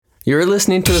You're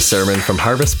listening to a sermon from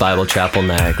Harvest Bible Chapel,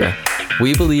 Niagara.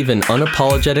 We believe in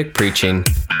unapologetic preaching,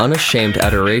 unashamed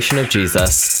adoration of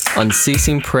Jesus,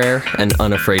 unceasing prayer, and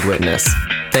unafraid witness.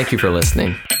 Thank you for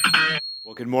listening.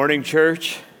 Well, good morning,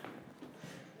 church.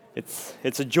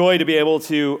 It's a joy to be able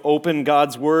to open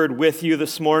God's Word with you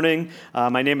this morning.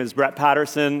 My name is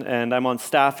Patterson, and I'm on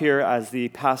staff here as the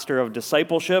pastor of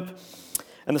Discipleship.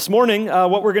 And this morning,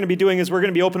 what we're going to be doing is we're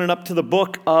going to be opening up to the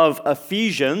book of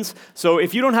Ephesians. So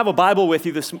if you don't have a Bible with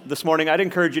you this morning, I'd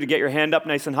encourage you to get your hand up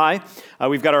nice and high.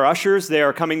 We've got our ushers. They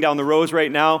are coming down the rows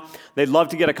right now. They'd love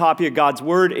to get a copy of God's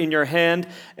Word in your hand.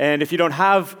 And if you don't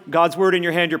have God's Word in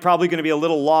your hand, you're probably going to be a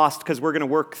little lost because we're going to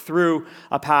work through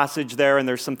a passage there, and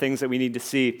there's some things that we need to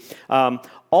see.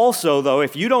 Also, though,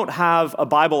 if you don't have a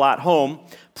Bible at home,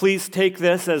 please take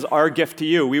this as our gift to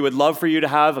you. We would love for you to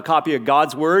have a copy of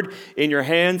God's Word in your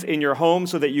hands, in your home,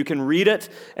 so that you can read it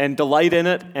and delight in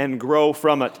it and grow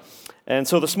from it. And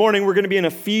so this morning, we're going to be in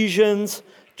Ephesians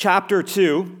chapter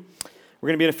 2. We're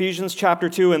going to be in Ephesians chapter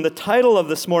 2, and the title of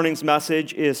this morning's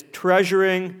message is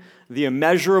Treasuring the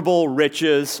Immeasurable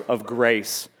Riches of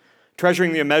Grace.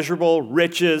 Treasuring the immeasurable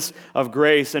riches of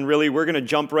grace. And really, we're going to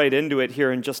jump right into it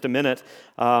here in just a minute.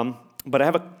 But I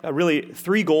have really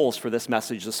three goals for this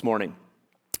message this morning.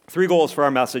 Three goals for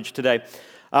our message today.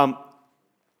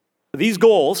 These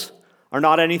goals are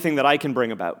not anything that I can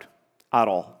bring about at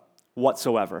all,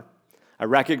 whatsoever. I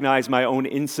recognize my own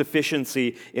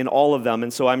insufficiency in all of them,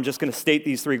 and so I'm just going to state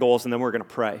these three goals, and then we're going to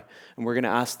pray. And we're going to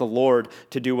ask the Lord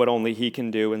to do what only He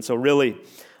can do. And so really,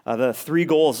 the three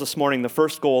goals this morning, the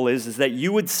first goal is that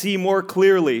you would see more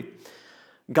clearly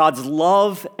God's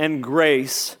love and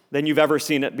grace than you've ever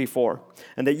seen it before,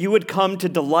 and that you would come to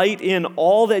delight in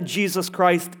all that Jesus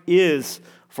Christ is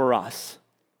for us.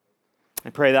 I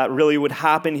pray that really would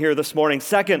happen here this morning.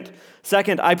 Second,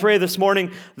 I pray this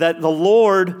morning that the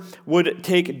Lord would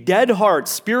take dead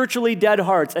hearts, spiritually dead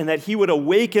hearts, and that He would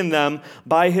awaken them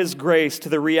by His grace to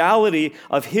the reality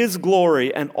of His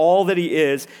glory and all that He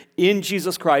is in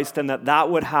Jesus Christ, and that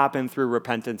would happen through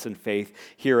repentance and faith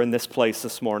here in this place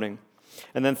this morning.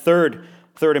 And then third,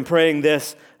 I'm praying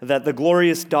this, that the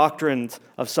glorious doctrines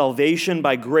of salvation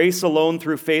by grace alone,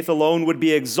 through faith alone, would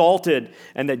be exalted,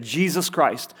 and that Jesus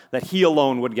Christ, that He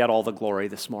alone would get all the glory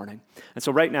this morning. And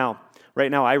so right now,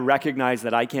 I recognize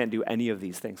that I can't do any of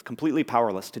these things, completely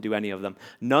powerless to do any of them.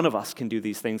 None of us can do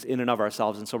these things in and of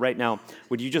ourselves. And so right now,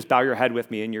 would you just bow your head with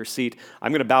me in your seat?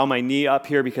 I'm going to bow my knee up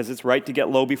here because it's right to get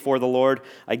low before the Lord.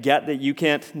 I get that you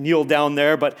can't kneel down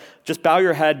there, but just bow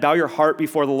your head, bow your heart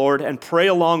before the Lord, and pray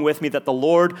along with me that the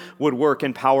Lord would work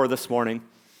in power this morning.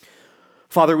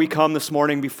 Father, we come this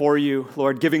morning before you,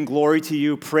 Lord, giving glory to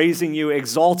you, praising you,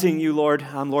 exalting you, Lord.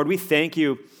 Lord, we thank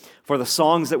you for the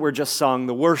songs that were just sung,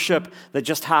 the worship that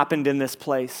just happened in this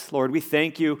place. Lord, we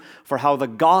thank you for how the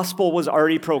gospel was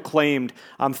already proclaimed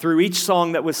through each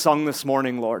song that was sung this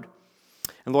morning, Lord.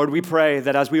 And Lord, we pray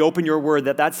that as we open your word,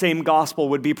 that same gospel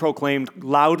would be proclaimed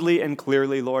loudly and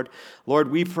clearly, Lord. Lord,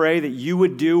 we pray that you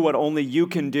would do what only you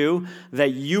can do,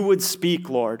 that you would speak,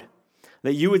 Lord.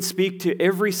 That you would speak to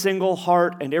every single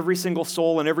heart and every single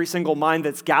soul and every single mind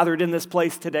that's gathered in this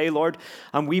place today, Lord.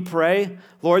 And we pray,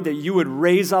 Lord, that you would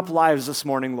raise up lives this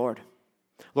morning, Lord.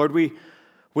 Lord, we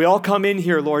all come in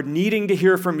here, Lord, needing to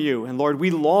hear from you. And Lord, we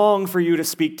long for you to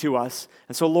speak to us.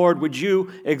 And so, Lord, would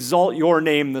you exalt your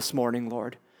name this morning,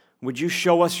 Lord? Would you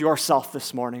show us yourself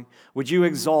this morning? Would you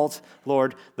exalt,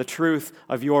 Lord, the truth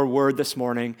of your word this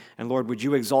morning? And Lord, would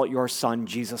you exalt your Son,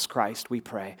 Jesus Christ, we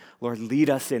pray. Lord,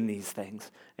 lead us in these things.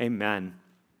 Amen.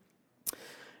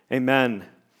 Amen.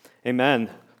 Amen.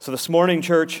 So this morning,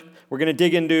 church, we're going to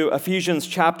dig into Ephesians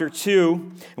chapter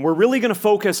 2, and we're really going to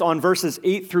focus on verses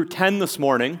 8 through 10 this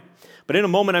morning. But in a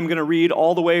moment, I'm going to read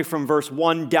all the way from verse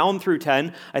 1 down through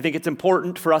 10. I think it's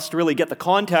important for us to really get the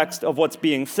context of what's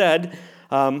being said.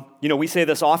 We say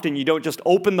this often, you don't just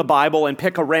open the Bible and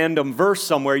pick a random verse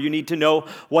somewhere, you need to know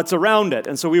what's around it.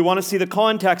 And so we want to see the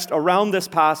context around this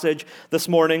passage this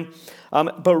morning.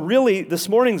 But really, this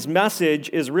morning's message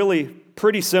is really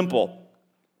pretty simple.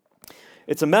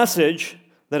 It's a message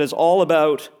that is all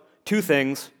about two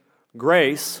things,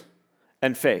 grace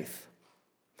and faith.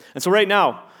 And so right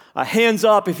now, hands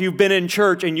up if you've been in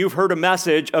church and you've heard a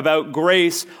message about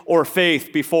grace or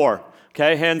faith before.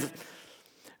 Okay, hands.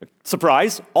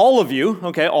 Surprise, all of you,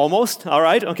 okay, almost, all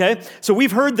right, okay. So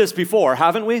we've heard this before,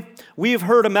 haven't we? We've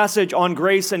heard a message on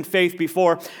grace and faith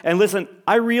before. And listen,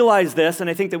 I realize this, and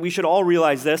I think that we should all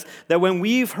realize this, that when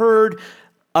we've heard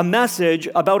a message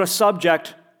about a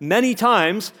subject many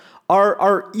times,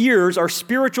 our ears, our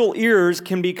spiritual ears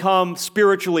can become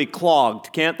spiritually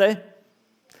clogged, can't they?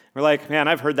 We're like, man,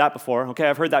 I've heard that before. Okay,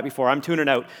 I've heard that before. I'm tuning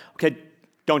out. Okay,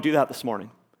 Don't do that this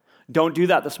morning. Don't do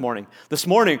that this morning. This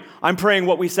morning, I'm praying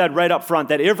what we said right up front,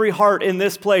 that every heart in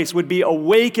this place would be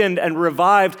awakened and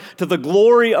revived to the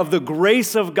glory of the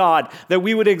grace of God, that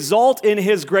we would exalt in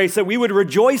His grace, that we would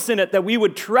rejoice in it, that we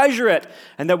would treasure it,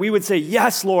 and that we would say,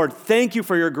 yes, Lord, thank you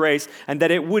for your grace, and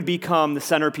that it would become the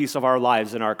centerpiece of our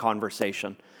lives and our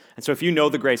conversation. And so if you know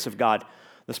the grace of God,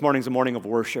 this morning's a morning of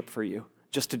worship for you,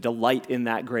 just to delight in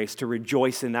that grace, to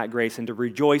rejoice in that grace, and to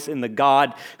rejoice in the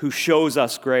God who shows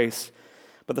us grace.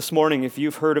 But this morning, if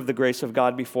you've heard of the grace of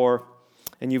God before,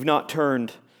 and you've not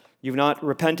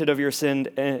repented of your sins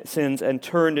and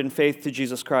turned in faith to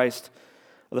Jesus Christ,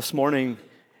 this morning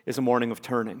is a morning of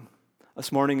turning.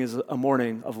 This morning is a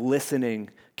morning of listening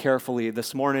carefully.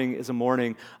 This morning is a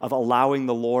morning of allowing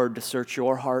the Lord to search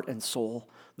your heart and soul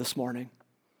this morning.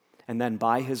 And then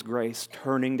by His grace,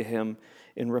 turning to Him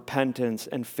in repentance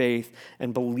and faith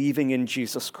and believing in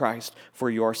Jesus Christ for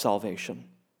your salvation.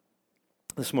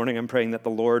 This morning, I'm praying that the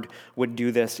Lord would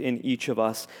do this in each of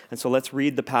us. And so let's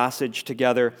read the passage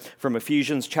together from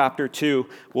Ephesians chapter 2.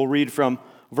 We'll read from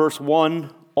verse 1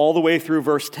 all the way through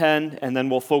verse 10, and then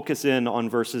we'll focus in on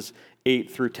verses 8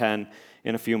 through 10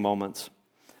 in a few moments.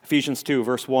 Ephesians 2,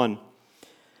 verse 1.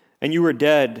 And you were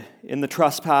dead in the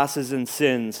trespasses and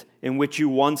sins in which you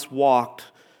once walked,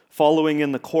 following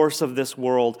in the course of this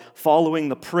world, following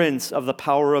the prince of the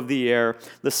power of the air,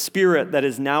 the spirit that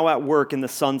is now at work in the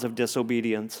sons of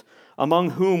disobedience,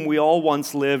 among whom we all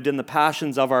once lived in the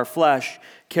passions of our flesh,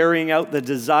 carrying out the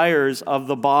desires of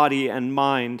the body and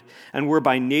mind, and were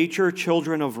by nature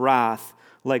children of wrath,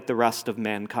 like the rest of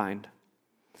mankind.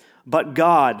 But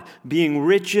God, being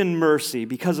rich in mercy,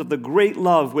 because of the great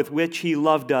love with which He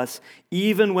loved us,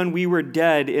 even when we were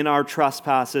dead in our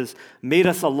trespasses, made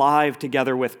us alive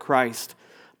together with Christ.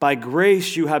 By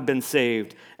grace you have been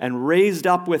saved, and raised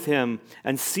up with Him,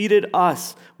 and seated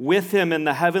us with Him in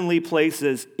the heavenly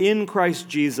places in Christ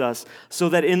Jesus, so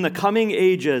that in the coming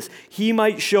ages He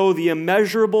might show the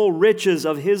immeasurable riches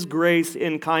of His grace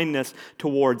in kindness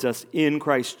towards us in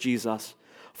Christ Jesus.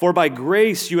 For by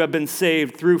grace you have been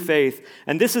saved through faith,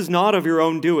 and this is not of your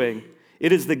own doing.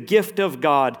 It is the gift of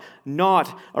God,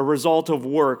 not a result of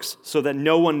works, so that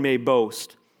no one may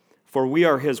boast. For we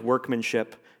are His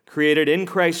workmanship, created in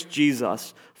Christ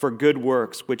Jesus for good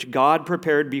works, which God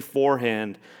prepared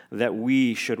beforehand that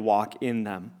we should walk in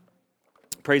them.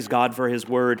 Praise God for His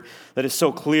word that is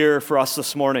so clear for us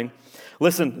this morning.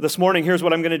 Listen, this morning, here's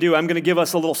what I'm going to do. I'm going to give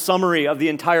us a little summary of the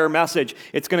entire message.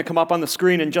 It's going to come up on the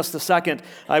screen in just a second.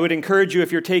 I would encourage you,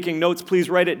 if you're taking notes, please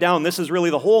write it down. This is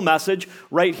really the whole message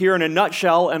right here in a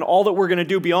nutshell, and all that we're going to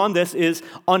do beyond this is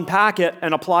unpack it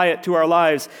and apply it to our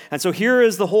lives. And so here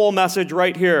is the whole message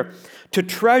right here. To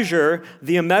treasure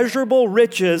the immeasurable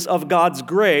riches of God's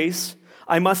grace,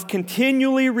 I must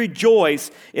continually rejoice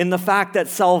in the fact that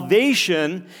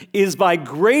salvation is by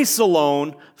grace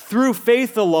alone, through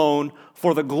faith alone,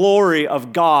 for the glory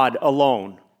of God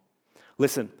alone.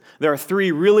 Listen, there are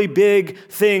three really big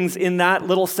things in that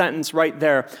little sentence right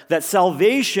there. That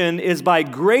salvation is by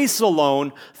grace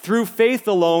alone, through faith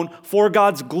alone, for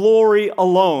God's glory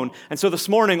alone. And so this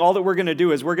morning, all that we're going to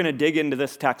do is we're going to dig into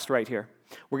this text right here.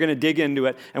 We're going to dig into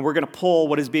it, and we're going to pull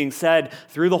what is being said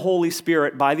through the Holy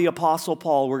Spirit by the Apostle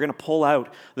Paul. We're going to pull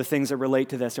out the things that relate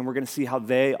to this, and we're going to see how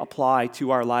they apply to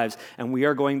our lives. And we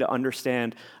are going to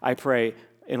understand, I pray,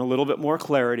 in a little bit more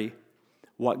clarity,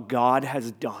 what God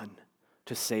has done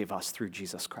to save us through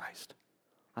Jesus Christ.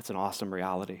 That's an awesome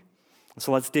reality.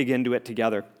 So let's dig into it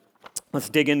together. Let's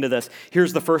dig into this.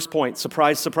 Here's the first point.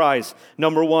 Surprise, surprise.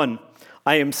 Number one,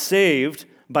 I am saved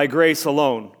by grace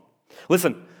alone.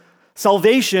 Listen,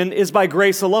 salvation is by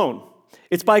grace alone.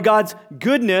 It's by God's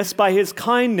goodness, by His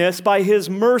kindness, by His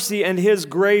mercy, and His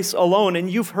grace alone. And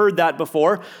you've heard that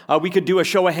before. We could do a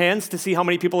show of hands to see how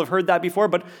many people have heard that before,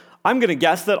 but I'm going to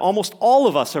guess that almost all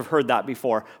of us have heard that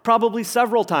before, probably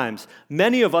several times.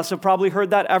 Many of us have probably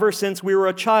heard that ever since we were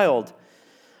a child.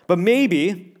 But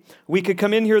maybe we could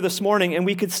come in here this morning and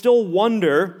we could still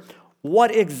wonder,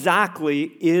 what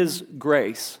exactly is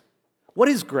grace? What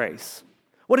is grace?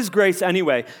 What is grace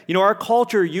anyway? You know, our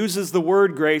culture uses the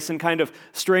word grace in kind of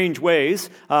strange ways.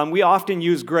 We often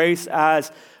use grace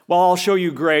as, well, I'll show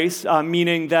you grace,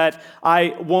 meaning that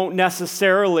I won't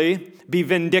necessarily be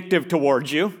vindictive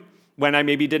towards you when I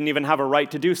maybe didn't even have a right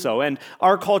to do so. And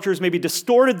our culture's maybe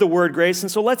distorted the word grace,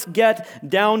 and so let's get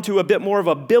down to a bit more of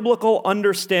a biblical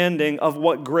understanding of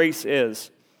what grace is.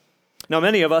 Now,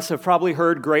 many of us have probably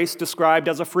heard grace described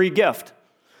as a free gift.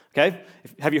 Okay?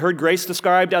 Have you heard grace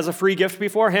described as a free gift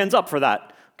before? Hands up for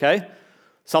that. Okay?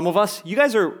 Some of us, you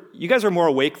guys are more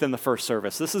awake than the first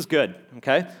service. This is good,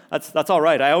 okay? That's all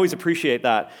right. I always appreciate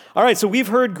that. All right, so we've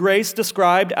heard grace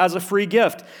described as a free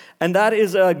gift, and that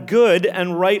is a good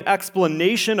and right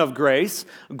explanation of grace.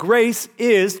 Grace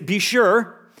is, be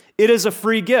sure, it is a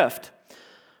free gift.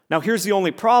 Now, here's the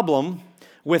only problem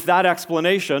with that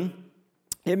explanation.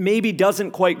 It maybe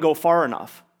doesn't quite go far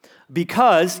enough,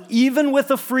 because even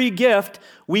with a free gift,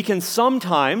 we can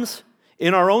sometimes,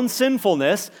 in our own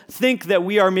sinfulness, think that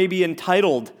we are maybe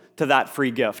entitled to that free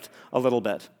gift a little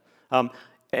bit.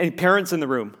 And parents in the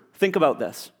room, think about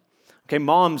this. Okay,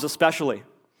 moms especially.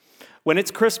 When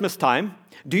it's Christmas time,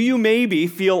 do you maybe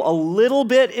feel a little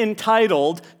bit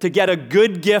entitled to get a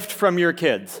good gift from your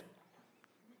kids?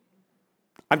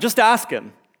 I'm just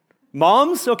asking.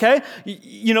 Moms, okay?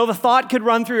 You know, the thought could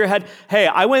run through your head, hey,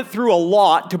 I went through a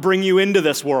lot to bring you into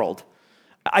this world.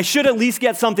 I should at least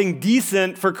get something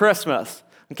decent for Christmas,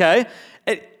 okay?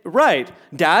 Right.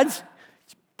 Dads,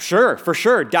 sure, for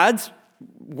sure. Dads,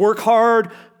 work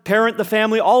hard, parent the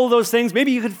family, all of those things.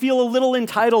 Maybe you could feel a little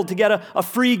entitled to get a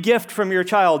free gift from your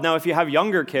child. Now, if you have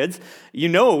younger kids, you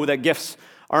know that gifts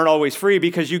aren't always free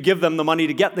because you give them the money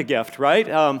to get the gift, right?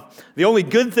 The only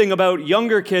good thing about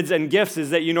younger kids and gifts is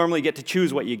that you normally get to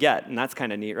choose what you get, and that's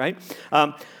kind of neat, right?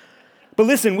 But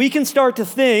listen, we can start to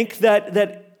think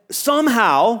that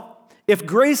somehow, if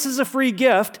grace is a free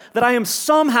gift, that I am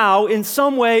somehow, in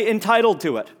some way, entitled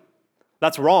to it.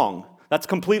 That's wrong. That's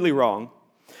completely wrong.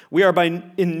 We are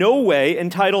in no way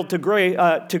entitled to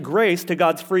grace, to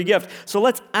God's free gift. So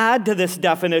let's add to this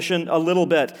definition a little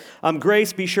bit.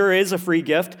 Grace, be sure, is a free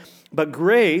gift, but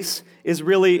grace is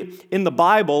really, in the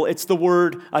Bible, it's the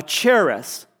word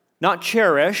charis, not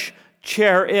cherish,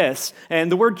 charis.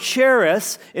 And the word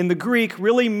charis in the Greek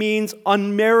really means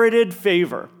unmerited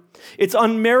favor. It's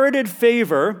unmerited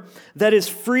favor that is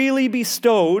freely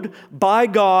bestowed by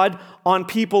God on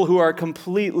people who are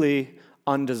completely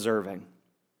undeserving.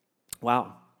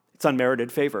 Wow, it's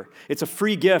unmerited favor. It's a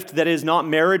free gift that is not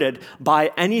merited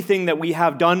by anything that we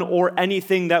have done or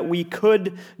anything that we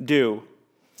could do.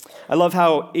 I love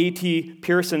how A.T.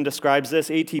 Pearson describes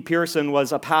this. A.T. Pearson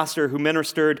was a pastor who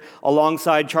ministered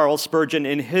alongside Charles Spurgeon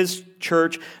in his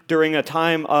church during a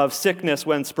time of sickness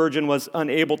when Spurgeon was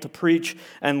unable to preach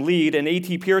and lead. And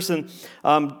A.T. Pearson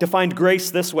defined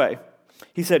grace this way.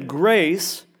 He said,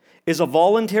 grace is a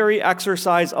voluntary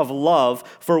exercise of love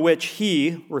for which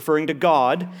he, referring to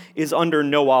God, is under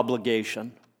no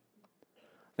obligation.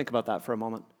 Think about that for a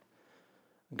moment.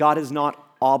 God is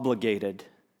not obligated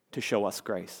to show us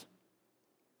grace.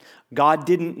 God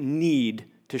didn't need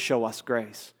to show us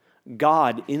grace.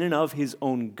 God, in and of his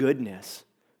own goodness,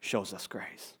 shows us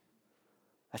grace.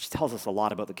 That just tells us a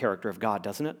lot about the character of God,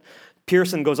 doesn't it?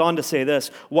 Pearson goes on to say this,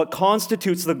 what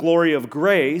constitutes the glory of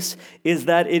grace is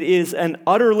that it is an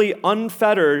utterly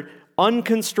unfettered,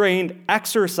 unconstrained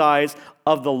exercise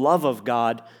of the love of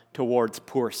God towards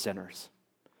poor sinners.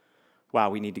 Wow,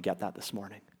 we need to get that this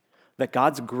morning. That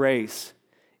God's grace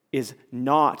is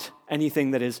not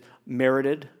anything that is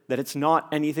merited, that it's not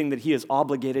anything that he is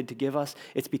obligated to give us.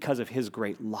 It's because of his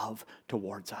great love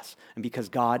towards us. And because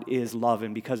God is love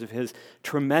and because of his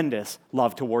tremendous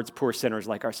love towards poor sinners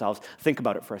like ourselves. Think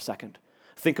about it for a second.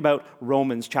 Think about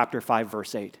Romans chapter 5,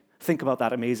 verse 8. Think about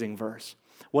that amazing verse.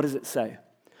 What does it say?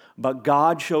 But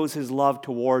God shows his love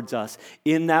towards us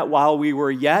in that while we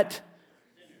were yet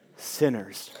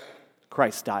sinners,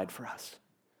 Christ died for us.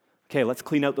 Okay, let's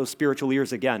clean out those spiritual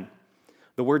ears again.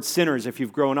 The word sinners, if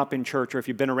you've grown up in church or if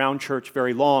you've been around church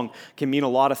very long, can mean a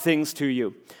lot of things to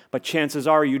you. But chances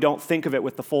are you don't think of it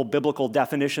with the full biblical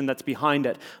definition that's behind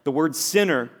it. The word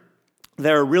sinner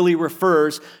there really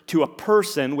refers to a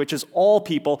person, which is all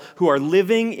people, who are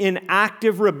living in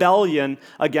active rebellion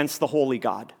against the holy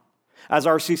God. As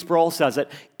R.C. Sproul says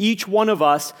it, each one of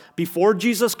us, before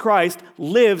Jesus Christ,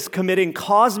 lives committing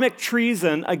cosmic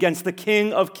treason against the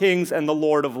King of Kings and the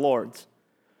Lord of Lords.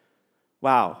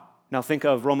 Wow. Now think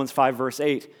of Romans 5, verse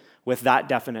 8 with that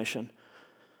definition.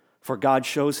 For God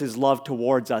shows his love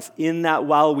towards us in that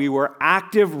while we were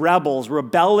active rebels,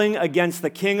 rebelling against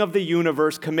the King of the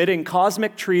universe, committing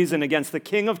cosmic treason against the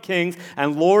King of Kings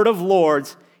and Lord of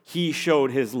Lords, he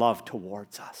showed his love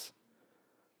towards us.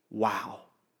 Wow.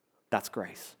 That's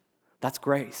grace. That's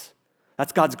grace.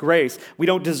 That's God's grace. We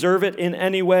don't deserve it in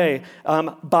any way,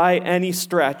 by any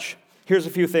stretch. Here's a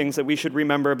few things that we should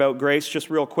remember about grace, just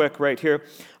real quick right here.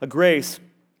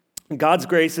 God's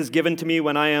grace is given to me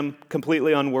when I am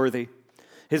completely unworthy.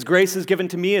 His grace is given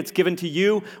to me, it's given to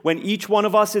you when each one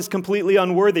of us is completely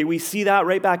unworthy. We see that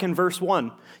right back in verse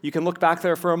 1. You can look back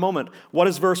there for a moment. What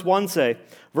does verse 1 say?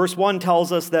 Verse 1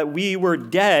 tells us that we were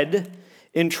dead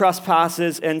in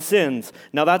trespasses and sins.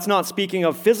 Now that's not speaking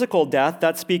of physical death,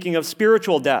 that's speaking of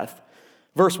spiritual death.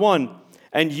 Verse 1,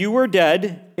 and you were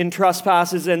dead in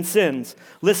trespasses and sins.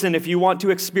 Listen, if you want to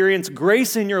experience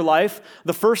grace in your life,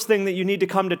 the first thing that you need to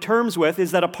come to terms with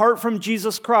is that apart from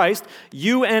Jesus Christ,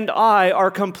 you and I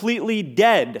are completely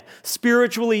dead,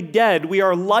 spiritually dead. We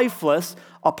are lifeless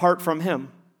apart from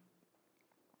him.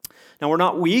 Now we're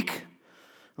not weak,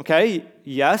 okay?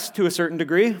 Yes, to a certain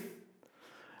degree.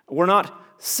 We're not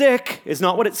sick, is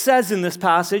not what it says in this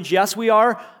passage. Yes, we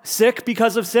are sick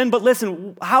because of sin, but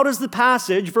listen, how does the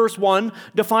passage, verse 1,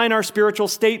 define our spiritual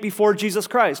state before Jesus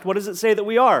Christ? What does it say that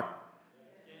we are?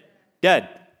 Dead.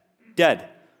 Dead.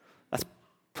 That's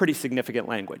pretty significant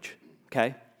language,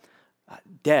 okay?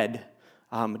 Dead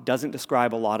doesn't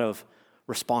describe a lot of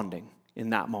responding in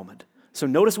that moment. So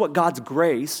notice what God's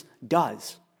grace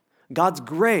does. God's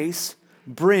grace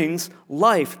brings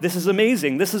life. This is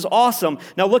amazing. This is awesome.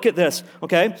 Now look at this,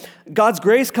 okay? God's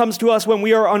grace comes to us when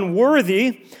we are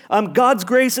unworthy. God's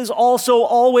grace is also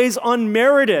always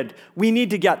unmerited. We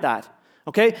need to get that,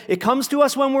 okay? It comes to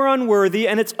us when we're unworthy,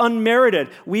 and it's unmerited.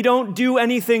 We don't do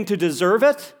anything to deserve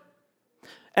it,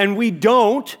 and we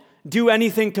don't do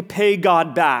anything to pay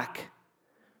God back.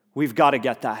 We've got to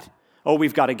get that. Oh,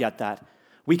 we've got to get that.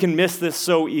 We can miss this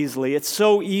so easily. It's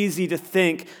so easy to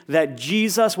think that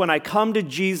Jesus, when I come to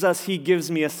Jesus, he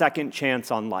gives me a second chance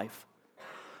on life.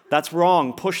 That's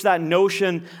wrong. Push that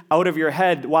notion out of your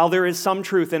head. While there is some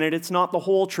truth in it, it's not the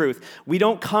whole truth. We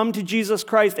don't come to Jesus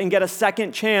Christ and get a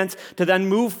second chance to then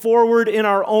move forward in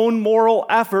our own moral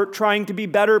effort trying to be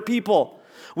better people.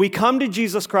 We come to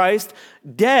Jesus Christ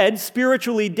dead,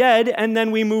 spiritually dead, and then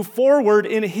we move forward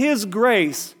in his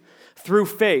grace through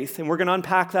faith. And we're going to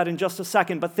unpack that in just a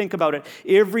second, but think about it.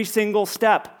 Every single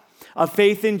step of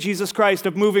faith in Jesus Christ,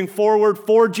 of moving forward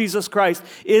for Jesus Christ,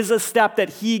 is a step that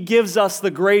he gives us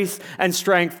the grace and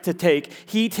strength to take.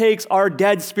 He takes our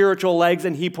dead spiritual legs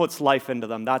and he puts life into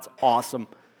them. That's awesome.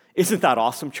 Isn't that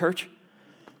awesome, church?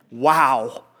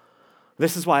 Wow.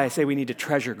 This is why I say we need to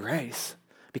treasure grace,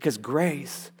 because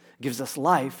grace gives us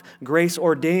life. Grace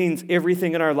ordains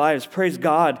everything in our lives. Praise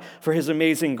God for his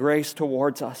amazing grace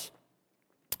towards us.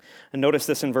 And notice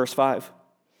this in verse 5.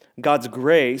 God's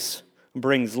grace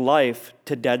brings life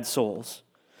to dead souls.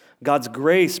 God's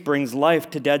grace brings life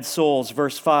to dead souls.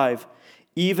 Verse 5.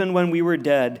 Even when we were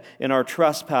dead in our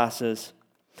trespasses,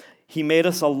 he made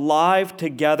us alive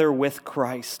together with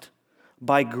Christ.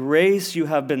 By grace you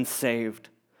have been saved.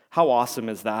 How awesome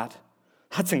is that?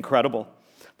 That's incredible.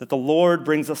 That the Lord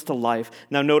brings us to life.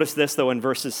 Now notice this, though, in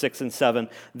verses 6 and 7.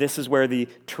 This is where the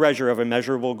treasure of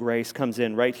immeasurable grace comes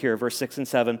in, right here, verse 6 and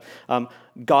 7.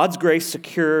 God's grace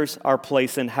secures our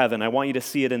place in heaven. I want you to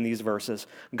see it in these verses.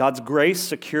 God's grace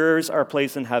secures our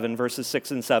place in heaven, verses 6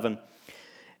 and 7.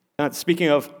 Speaking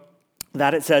of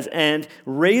that, it says, and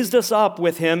raised us up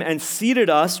with him and seated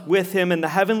us with him in the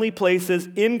heavenly places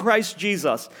in Christ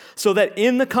Jesus, so that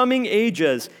in the coming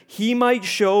ages he might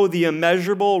show the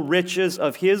immeasurable riches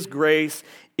of his grace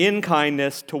in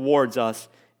kindness towards us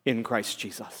in Christ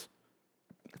Jesus.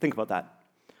 Think about that.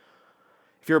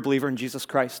 If you're a believer in Jesus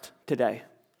Christ today,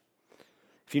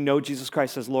 if you know Jesus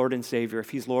Christ as Lord and Savior, if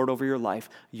he's Lord over your life,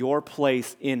 your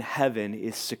place in heaven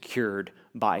is secured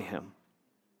by him.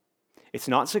 It's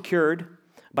not secured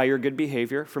by your good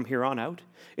behavior from here on out.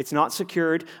 It's not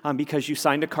secured because you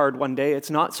signed a card one day. It's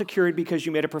not secured because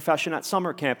you made a profession at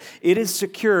summer camp. It is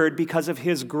secured because of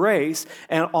his grace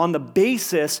and on the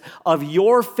basis of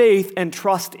your faith and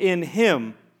trust in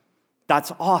him.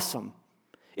 That's awesome.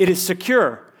 It is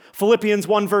secure. Philippians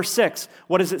 1 verse 6,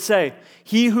 what does it say?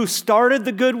 He who started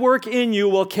the good work in you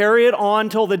will carry it on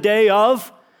till the day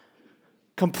of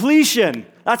completion.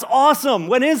 That's awesome.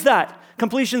 When is that?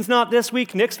 Completion's not this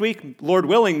week, next week, Lord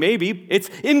willing, maybe. It's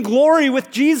in glory with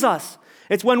Jesus.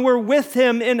 It's when we're with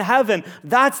him in heaven.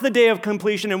 That's the day of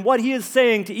completion. And what he is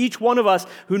saying to each one of us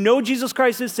who know Jesus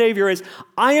Christ as Savior is,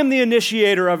 I am the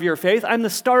initiator of your faith. I'm the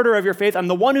starter of your faith. I'm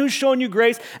the one who's shown you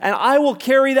grace, and I will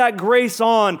carry that grace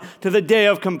on to the day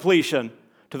of completion,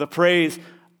 to the praise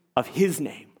of his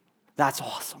name. That's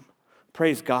awesome.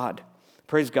 Praise God.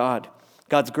 Praise God.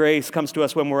 God's grace comes to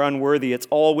us when we're unworthy. It's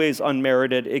always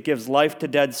unmerited. It gives life to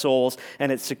dead souls, and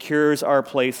it secures our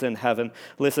place in heaven.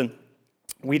 Listen,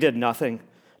 we did nothing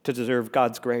to deserve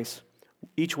God's grace.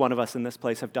 Each one of us in this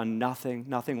place have done nothing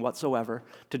whatsoever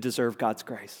to deserve God's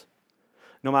grace.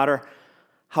 No matter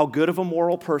how good of a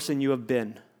moral person you have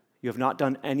been, you have not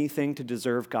done anything to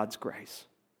deserve God's grace.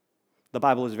 The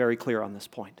Bible is very clear on this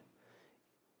point.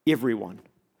 Everyone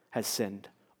has sinned.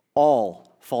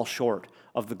 All fall short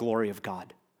of the glory of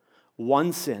God.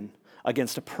 One sin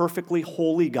against a perfectly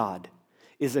holy God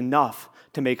is enough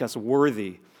to make us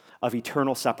worthy of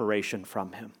eternal separation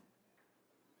from him.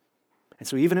 And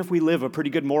so even if we live a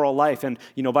pretty good moral life, and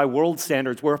by world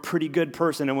standards, we're a pretty good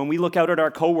person, and when we look out at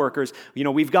our coworkers,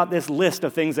 we've got this list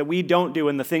of things that we don't do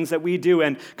and the things that we do,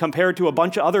 and compared to a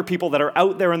bunch of other people that are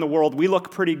out there in the world, we look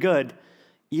pretty good.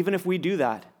 Even if we do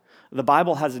that, the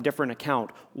Bible has a different account.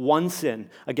 One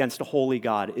sin against a holy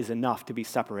God is enough to be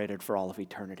separated for all of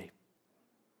eternity.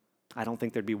 I don't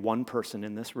think there'd be one person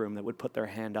in this room that would put their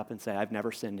hand up and say, I've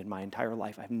never sinned in my entire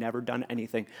life. I've never done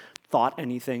anything, thought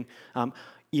anything,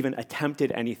 even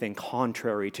attempted anything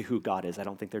contrary to who God is. I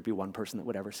don't think there'd be one person that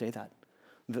would ever say that.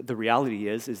 The reality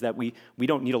is that we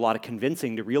don't need a lot of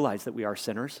convincing to realize that we are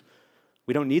sinners.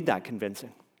 We don't need that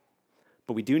convincing.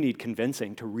 But we do need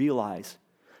convincing to realize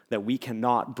that we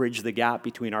cannot bridge the gap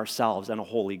between ourselves and a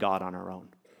holy God on our own.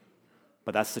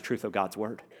 But that's the truth of God's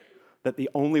word. That the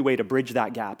only way to bridge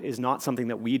that gap is not something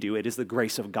that we do. It is the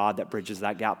grace of God that bridges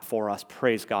that gap for us.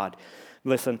 Praise God.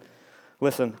 Listen.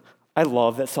 I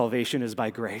love that salvation is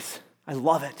by grace. I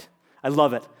love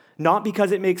it. Not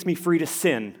because it makes me free to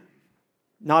sin.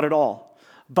 Not at all.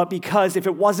 But because if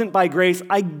it wasn't by grace,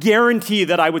 I guarantee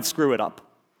that I would screw it up.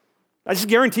 I just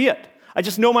guarantee it. I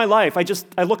just know my life.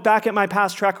 I look back at my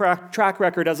past track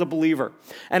record as a believer.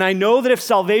 And I know that if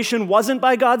salvation wasn't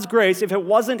by God's grace, if it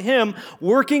wasn't him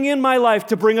working in my life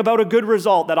to bring about a good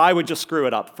result, that I would just screw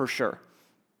it up for sure.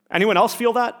 Anyone else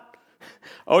feel that?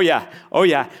 Oh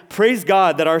yeah. Praise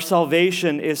God that our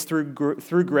salvation is through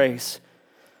grace.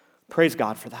 Praise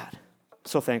God for that.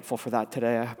 So thankful for that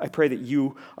today. I pray that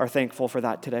you are thankful for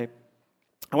that today.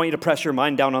 I want you to press your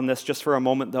mind down on this just for a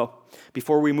moment though,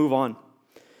 before we move on.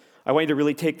 I want you to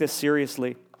really take this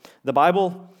seriously. The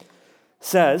Bible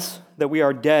says that we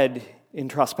are dead in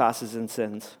trespasses and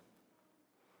sins.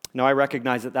 Now, I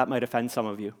recognize that might offend some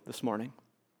of you this morning.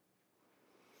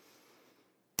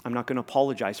 I'm not going to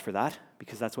apologize for that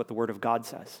because that's what the Word of God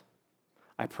says.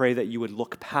 I pray that you would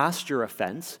look past your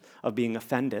offense of being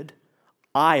offended.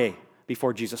 I,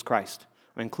 before Jesus Christ,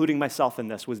 including myself in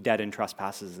this, was dead in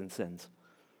trespasses and sins.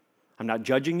 I'm not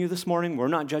judging you this morning. We're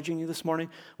not judging you this morning.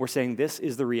 We're saying this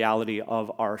is the reality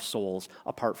of our souls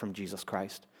apart from Jesus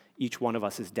Christ. Each one of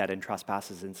us is dead in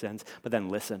trespasses and sins. But then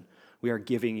listen, we are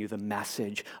giving you the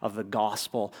message of the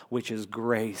gospel, which is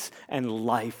grace and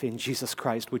life in Jesus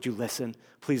Christ. Would you listen?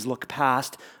 Please look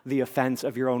past the offense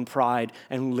of your own pride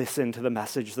and listen to the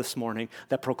message this morning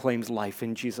that proclaims life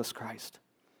in Jesus Christ.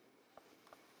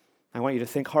 I want you to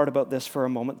think hard about this for a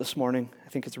moment this morning. I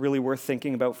think it's really worth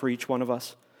thinking about for each one of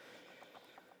us.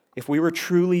 If we were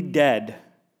truly dead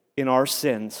in our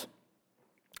sins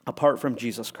apart from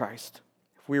Jesus Christ,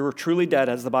 if we were truly dead,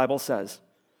 as the Bible says,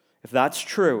 if that's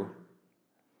true,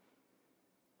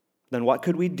 then what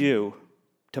could we do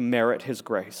to merit his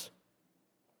grace?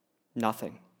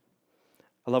 Nothing.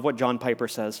 I love what John Piper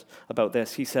says about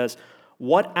this. He says,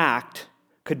 what act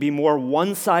could be more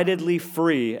one-sidedly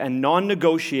free and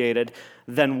non-negotiated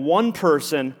than one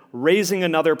person raising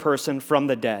another person from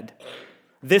the dead?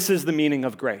 This is the meaning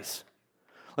of grace.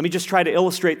 Let me just try to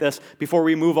illustrate this before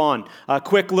we move on. A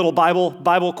quick little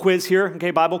Bible quiz here, okay,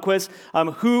 Bible quiz.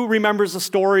 Who remembers the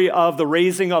story of the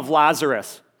raising of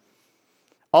Lazarus?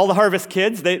 All the Harvest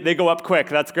kids, they go up quick.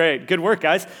 That's great. Good work,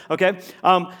 guys. Okay.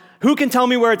 Who can tell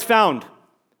me where it's found?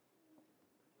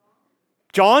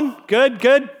 John?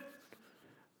 Good.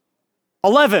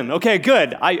 11. Okay,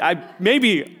 good. I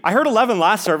heard 11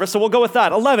 last service, so we'll go with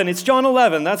that. 11. It's John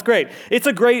 11. That's great. It's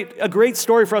a great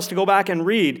story for us to go back and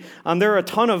read. There are a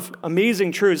ton of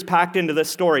amazing truths packed into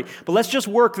this story. But let's just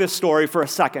work this story for a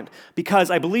second, because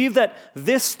I believe that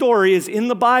this story is in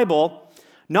the Bible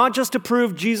not just to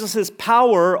prove Jesus'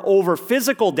 power over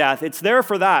physical death. It's there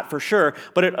for that, for sure.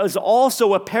 But it is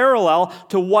also a parallel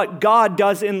to what God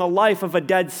does in the life of a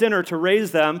dead sinner to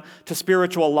raise them to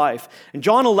spiritual life. In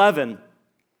John 11,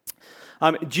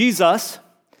 Jesus,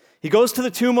 he goes to the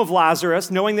tomb of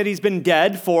Lazarus knowing that he's been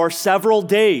dead for several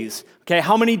days. Okay,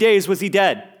 how many days was he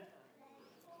dead?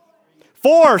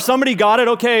 4. Somebody got it.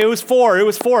 Okay, it was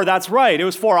 4. That's right. It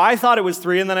was 4. I thought it was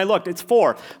 3, and then I looked. It's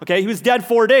 4. Okay, he was dead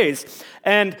 4 days.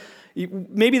 And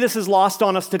maybe this is lost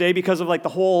on us today because of like the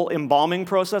whole embalming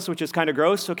process, which is kind of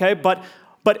gross, okay? But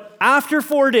after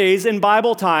 4 days in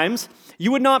Bible times,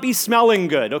 you would not be smelling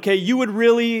good, okay? You would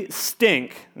really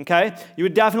stink, okay? You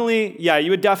would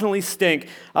definitely stink.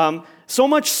 So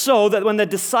much so that when the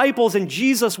disciples and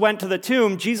Jesus went to the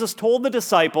tomb, Jesus told the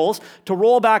disciples to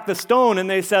roll back the stone, and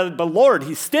they said, "But Lord,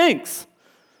 he stinks."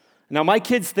 Now, my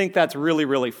kids think that's really,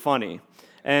 really funny.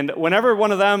 And whenever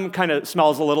one of them kind of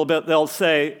smells a little bit, they'll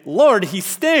say, "Lord, he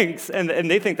stinks," and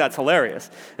they think that's hilarious.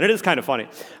 And it is kind of funny.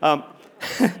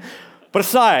 But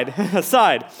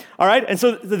aside, all right? And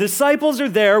so the disciples are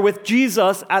there with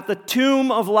Jesus at the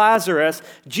tomb of Lazarus.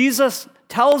 Jesus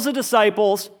tells the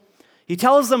disciples, he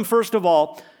tells them first of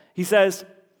all, he says,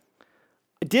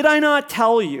 "Did I not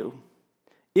tell you,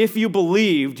 if you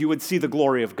believed, you would see the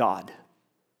glory of God?"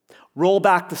 Roll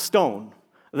back the stone.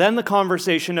 Then the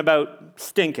conversation about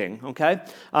stinking, okay?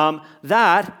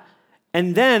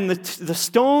 And then the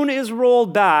stone is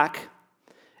rolled back.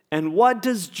 And what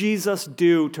does Jesus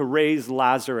do to raise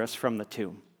Lazarus from the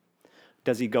tomb?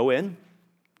 Does he go in,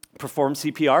 perform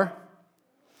CPR,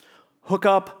 hook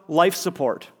up life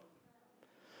support?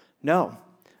 No.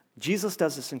 Jesus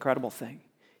does this incredible thing.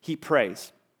 He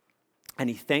prays, and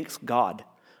he thanks God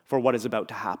for what is about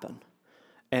to happen.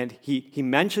 And he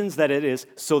mentions that it is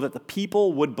so that the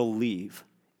people would believe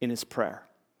in his prayer.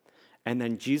 And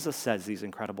then Jesus says these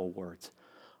incredible words,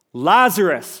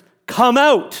 "Lazarus, come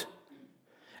out!"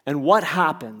 And what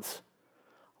happens?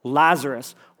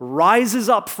 Lazarus rises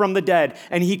up from the dead,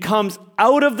 and he comes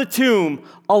out of the tomb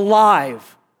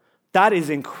alive. That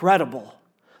is incredible.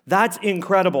 That's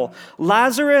incredible.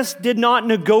 Lazarus did not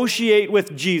negotiate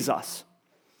with Jesus.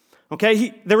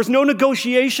 Okay, there was no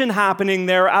negotiation happening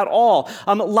there at all.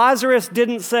 Lazarus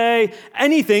didn't say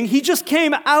anything. He just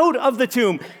came out of the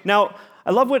tomb. Now,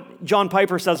 I love what John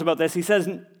Piper says about this. He says,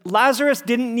 Lazarus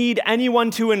didn't need anyone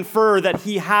to infer that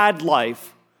he had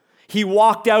life. He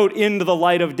walked out into the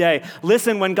light of day.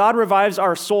 Listen, when God revives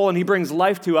our soul and he brings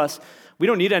life to us, we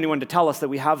don't need anyone to tell us that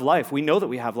we have life. We know that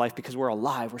we have life because we're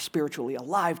alive. We're spiritually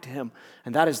alive to him.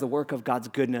 And that is the work of God's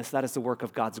goodness. That is the work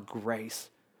of God's grace.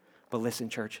 But listen,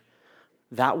 church,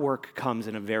 that work comes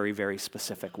in a very, very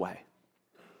specific way.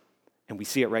 And we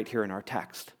see it right here in our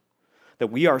text. That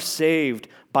we are saved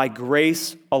by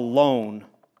grace alone.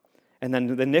 And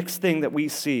then the next thing that we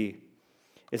see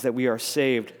is that we are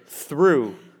saved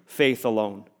through faith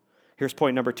alone. Here's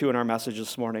point number 2 in our message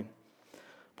this morning.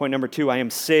 Point number 2, I am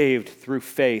saved through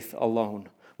faith alone.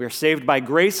 We are saved by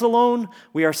grace alone.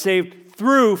 We are saved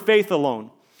through faith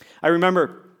alone. I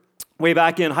remember way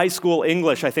back in high school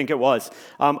English, I think it was,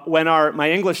 when my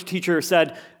English teacher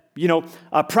said,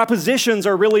 prepositions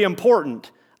are really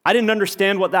important. I didn't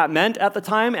understand what that meant at the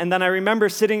time, and then I remember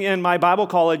sitting in my Bible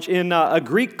college in a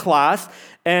Greek class,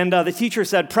 and the teacher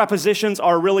said, prepositions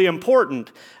are really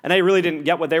important, and I really didn't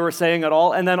get what they were saying at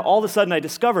all, and then all of a sudden I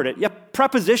discovered it. Yep,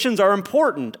 prepositions are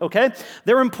important, okay?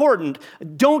 They're important.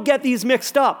 Don't get these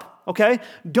mixed up, okay?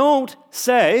 Don't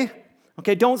say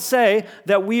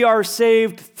that we are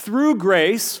saved through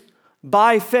grace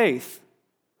by faith.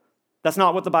 That's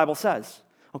not what the Bible says.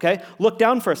 Okay, look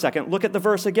down for a second. Look at the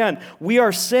verse again. We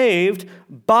are saved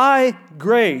by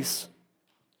grace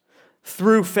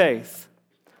through faith.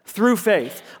 Through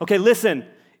faith. Okay, listen.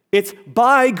 It's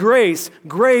by grace.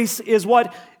 Grace is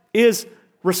what is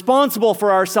responsible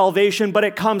for our salvation, but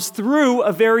it comes through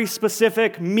a very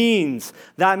specific means.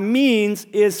 That means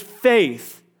is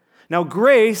faith. Now,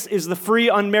 grace is the free,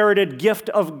 unmerited gift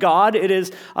of God. It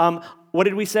is, what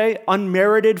did we say?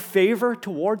 Unmerited favor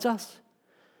towards us.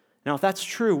 Now, if that's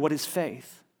true, what is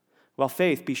faith? Well,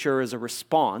 faith, be sure, is a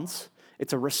response.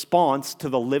 It's a response to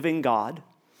the living God.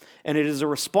 And it is a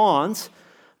response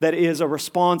that is a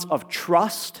response of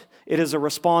trust. It is a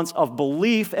response of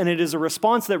belief. And it is a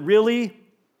response that really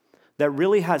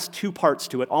has two parts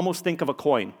to it. Almost think of a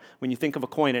coin. When you think of a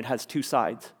coin, it has two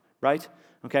sides, right?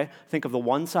 Okay? Think of the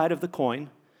one side of the coin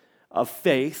of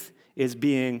faith is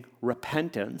being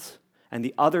repentance, and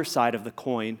the other side of the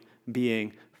coin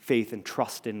being faith and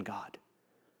trust in God.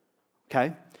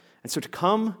 Okay? And so to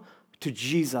come to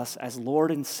Jesus as Lord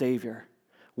and Savior,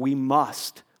 we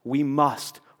must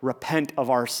repent of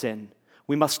our sin.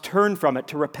 We must turn from it.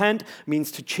 To repent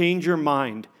means to change your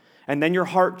mind. And then your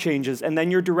heart changes, and then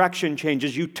your direction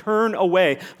changes. You turn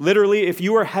away. Literally, if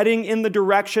you are heading in the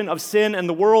direction of sin and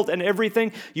the world and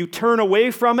everything, you turn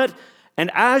away from it. And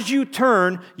as you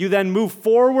turn, you then move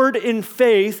forward in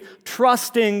faith,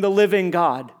 trusting the living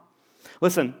God.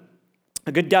 Listen,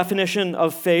 a good definition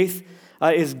of faith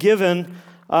is given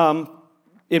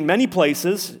in many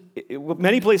places.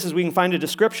 Many places we can find a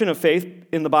description of faith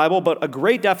in the Bible, but a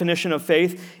great definition of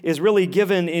faith is really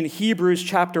given in Hebrews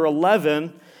chapter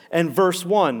 11 and verse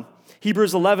 1.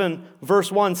 Hebrews 11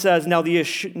 verse 1 says,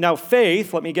 Now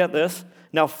faith, let me get this,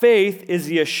 now faith is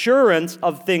the assurance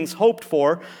of things hoped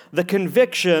for, the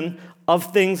conviction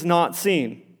of things not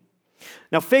seen.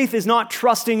 Now faith is not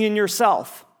trusting in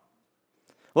yourself.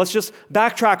 Let's just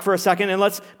backtrack for a second,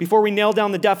 and before we nail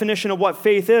down the definition of what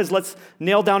faith is, let's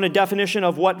nail down a definition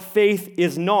of what faith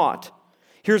is not.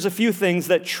 Here's a few things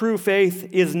that true faith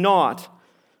is not.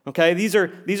 Okay, these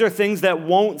are things that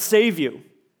won't save you.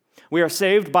 We are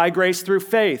saved by grace through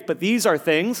faith, but these are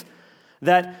things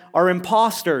that are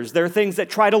imposters. They're things that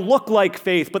try to look like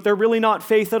faith, but they're really not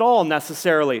faith at all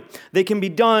necessarily. They can be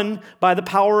done by the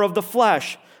power of the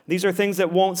flesh. These are things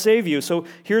that won't save you. So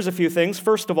here's a few things.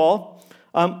 First of all,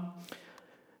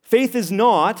 faith is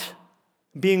not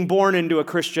being born into a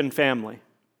Christian family.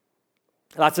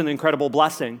 That's an incredible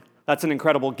blessing. That's an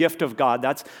incredible gift of God.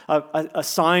 That's a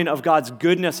sign of God's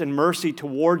goodness and mercy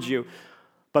towards you.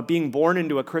 But being born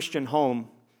into a Christian home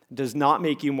does not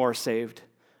make you more saved.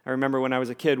 I remember when I was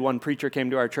a kid, one preacher came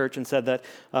to our church and said that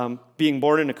being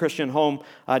born in a Christian home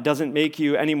doesn't make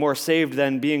you any more saved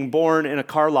than being born in a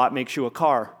car lot makes you a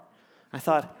car. I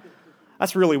thought,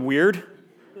 that's really weird.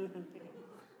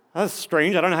 That's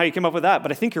strange. I don't know how you came up with that,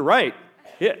 but I think you're right.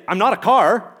 Yeah, I'm not a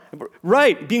car.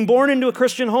 Right, being born into a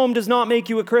Christian home does not make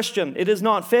you a Christian. It is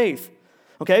not faith.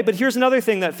 Okay, but here's another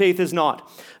thing that faith is not.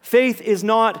 Faith is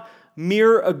not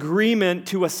mere agreement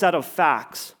to a set of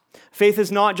facts. Faith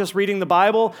is not just reading the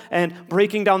Bible and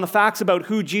breaking down the facts about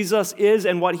who Jesus is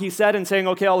and what he said and saying,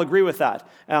 okay, I'll agree with that,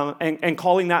 and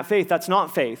calling that faith. That's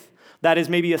not faith. That is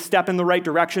maybe a step in the right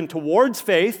direction towards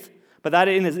faith, but that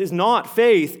is not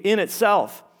faith in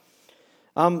itself.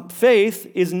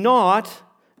 Faith is not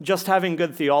just having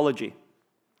good theology.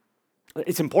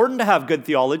 It's important to have good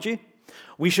theology.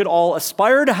 We should all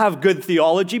aspire to have good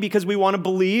theology because we want to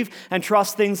believe and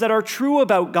trust things that are true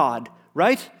about God,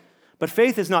 right? But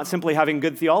faith is not simply having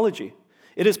good theology.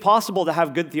 It is possible to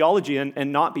have good theology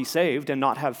and not be saved and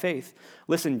not have faith.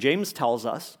 Listen, James tells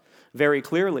us very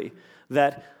clearly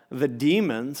that the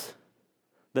demons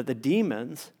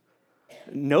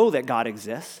know that God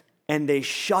exists and they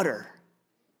shudder.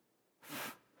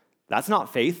 That's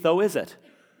not faith, though, is it?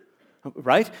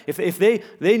 Right? If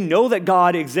they know that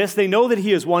God exists, they know that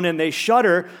he is one, and they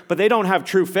shudder, but they don't have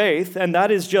true faith, and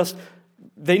that is just,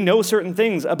 they know certain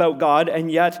things about God, and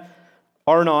yet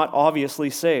are not obviously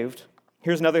saved.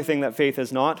 Here's another thing that faith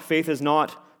is not. Faith is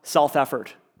not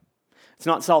self-effort. It's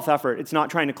not self-effort. It's not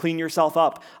trying to clean yourself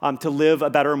up to live a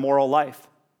better moral life.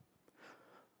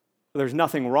 There's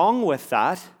nothing wrong with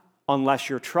that unless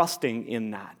you're trusting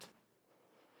in that.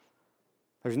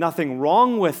 There's nothing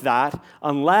wrong with that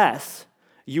unless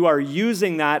you are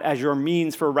using that as your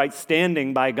means for right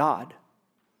standing by God.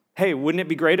 Hey, wouldn't it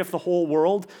be great if the whole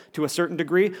world, to a certain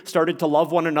degree, started to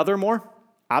love one another more?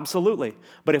 Absolutely.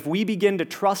 But if we begin to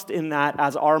trust in that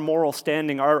as our moral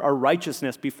standing, our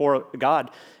righteousness before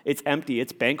God, it's empty,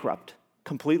 it's bankrupt,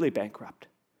 completely bankrupt.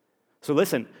 So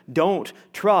listen, don't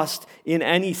trust in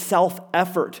any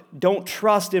self-effort. Don't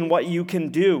trust in what you can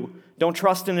do. Don't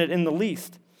trust in it in the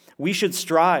least. We should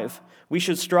strive. We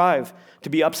should strive to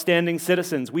be upstanding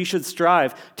citizens. We should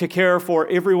strive to care for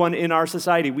everyone in our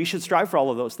society. We should strive for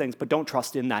all of those things, but don't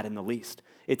trust in that in the least.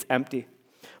 It's empty.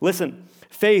 Listen,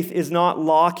 faith is not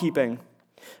law-keeping.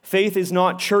 Faith is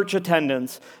not church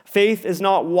attendance. Faith is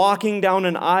not walking down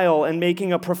an aisle and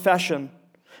making a profession.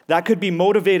 That could be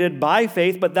motivated by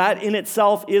faith, but that in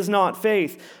itself is not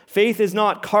faith. Faith is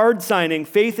not card signing.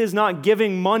 Faith is not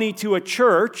giving money to a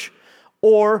church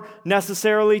or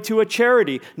necessarily to a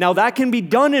charity. Now that can be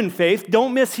done in faith.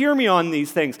 Don't mishear me on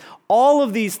these things. All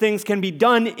of these things can be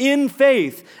done in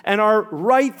faith and are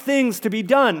right things to be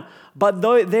done, but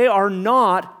they are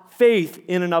not faith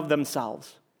in and of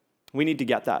themselves. We need to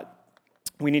get that.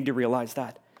 We need to realize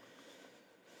that.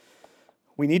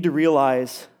 We need to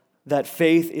realize that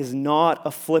faith is not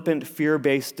a flippant,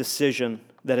 fear-based decision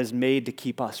that is made to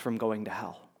keep us from going to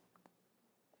hell.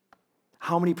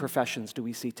 How many professions do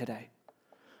we see today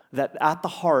that at the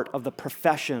heart of the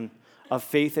profession of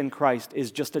faith in Christ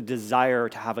is just a desire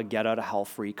to have a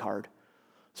get-out-of-hell-free card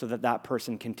so that that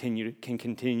person can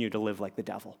continue to live like the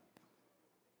devil?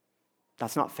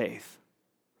 That's not faith.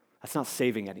 That's not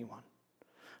saving anyone.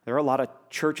 There are a lot of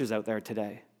churches out there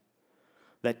today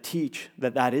that teach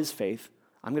that that is faith.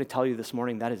 I'm going to tell you this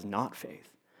morning that is not faith.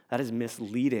 That is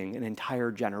misleading an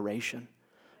entire generation.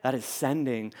 That is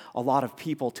sending a lot of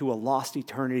people to a lost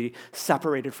eternity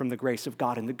separated from the grace of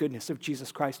God and the goodness of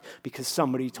Jesus Christ because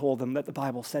somebody told them that the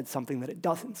Bible said something that it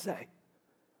doesn't say.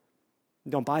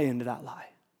 Don't buy into that lie.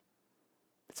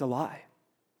 It's a lie.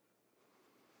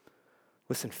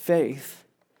 Listen, faith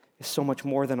is so much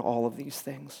more than all of these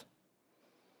things.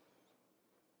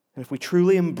 And if we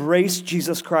truly embrace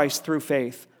Jesus Christ through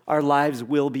faith, our lives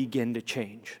will begin to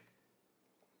change.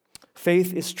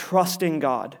 Faith is trusting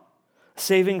God.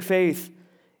 Saving faith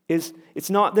it's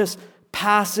not this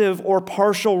passive or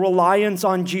partial reliance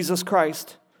on Jesus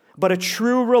Christ, but a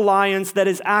true reliance that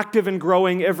is active and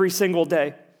growing every single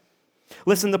day.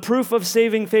 Listen, the proof of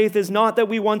saving faith is not that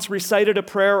we once recited a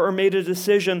prayer or made a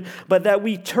decision, but that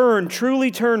we truly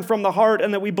turn from the heart,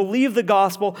 and that we believe the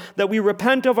gospel, that we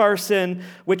repent of our sin,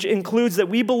 which includes that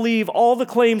we believe all the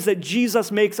claims that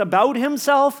Jesus makes about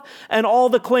himself and all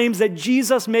the claims that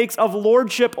Jesus makes of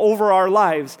lordship over our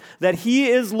lives, that he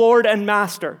is Lord and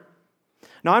Master.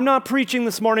 Now, I'm not preaching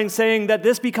this morning saying that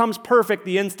this becomes perfect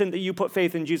the instant that you put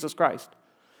faith in Jesus Christ.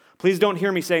 Please don't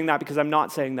hear me saying that, because I'm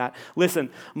not saying that. Listen,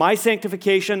 my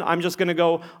sanctification, I'm just going to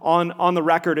go on the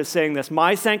record as saying this.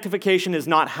 My sanctification is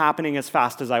not happening as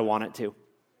fast as I want it to.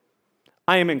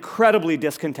 I am incredibly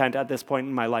discontent at this point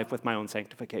in my life with my own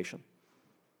sanctification.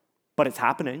 But it's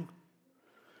happening.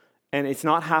 And it's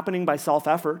not happening by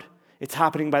self-effort. It's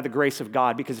happening by the grace of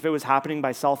God, because if it was happening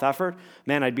by self-effort,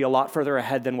 man, I'd be a lot further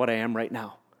ahead than what I am right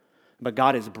now. But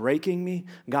God is breaking me,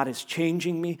 God is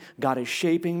changing me, God is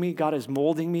shaping me, God is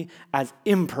molding me, as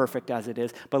imperfect as it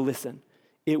is. But listen,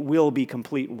 it will be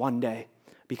complete one day,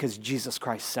 because Jesus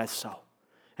Christ says so.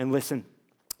 And listen,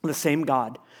 the same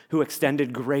God who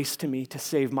extended grace to me to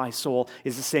save my soul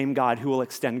is the same God who will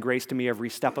extend grace to me every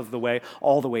step of the way,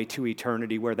 all the way to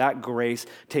eternity, where that grace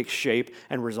takes shape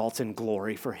and results in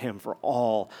glory for him for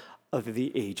all of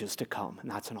the ages to come. And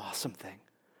that's an awesome thing.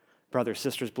 Brothers,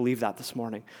 sisters, believe that this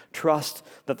morning. Trust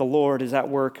that the Lord is at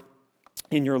work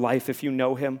in your life if you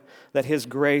know him, that his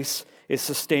grace is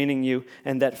sustaining you,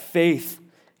 and that faith,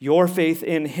 your faith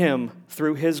in him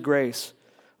through his grace,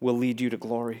 will lead you to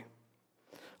glory.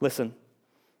 Listen,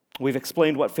 we've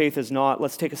explained what faith is not.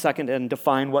 Let's take a second and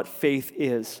define what faith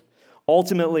is.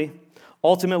 Ultimately,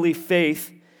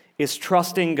 faith is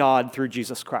trusting God through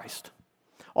Jesus Christ.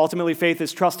 Ultimately, faith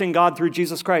is trusting God through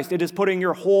Jesus Christ. It is putting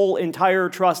your whole entire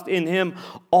trust in him,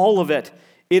 all of it.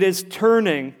 It is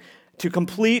turning to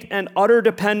complete and utter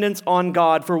dependence on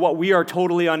God for what we are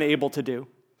totally unable to do.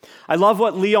 I love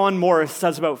what Leon Morris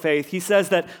says about faith. He says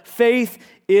that faith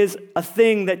is a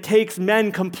thing that takes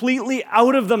men completely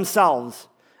out of themselves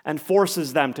and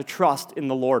forces them to trust in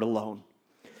the Lord alone.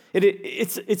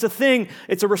 It's a thing,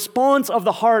 it's a response of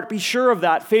the heart. Be sure of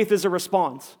that. Faith is a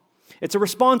response. It's a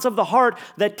response of the heart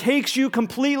that takes you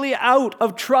completely out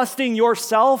of trusting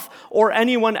yourself or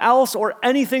anyone else or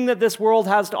anything that this world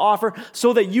has to offer,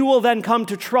 so that you will then come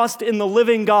to trust in the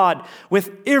living God with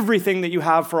everything that you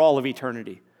have for all of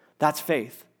eternity. That's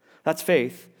faith. That's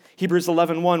faith. Hebrews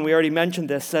 11:1, we already mentioned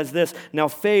this, says this: "Now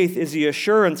faith is the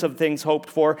assurance of things hoped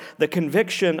for, the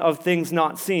conviction of things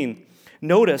not seen."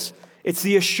 Notice, it's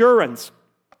the assurance.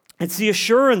 It's the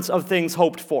assurance of things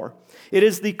hoped for. It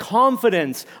is the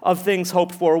confidence of things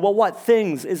hoped for. Well, what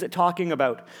things is it talking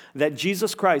about? That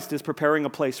Jesus Christ is preparing a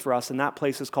place for us, and that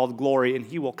place is called glory, and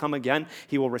he will come again.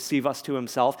 He will receive us to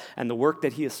himself, and the work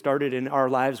that he has started in our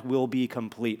lives will be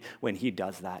complete when he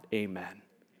does that. Amen.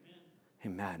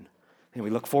 Amen. And we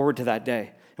look forward to that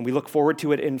day, and we look forward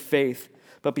to it in faith.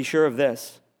 But be sure of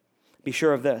this,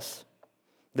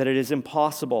 that it is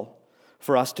impossible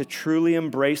for us to truly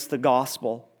embrace the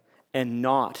gospel and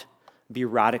not be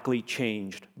radically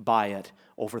changed by it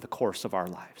over the course of our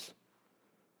lives.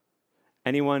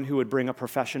 Anyone who would bring a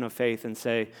profession of faith and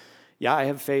say, yeah, I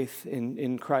have faith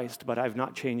in Christ, but I've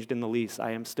not changed in the least,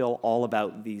 I am still all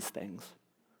about these things,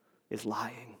 is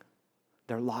lying.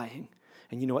 They're lying.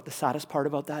 And you know what the saddest part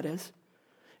about that is?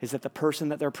 Is that the person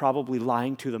that they're probably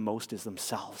lying to the most is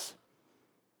themselves.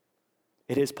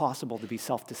 It is possible to be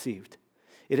self-deceived.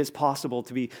 It is possible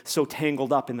to be so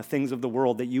tangled up in the things of the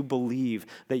world that you believe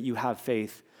that you have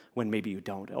faith when maybe you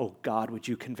don't. Oh God, would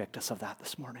you convict us of that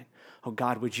this morning? Oh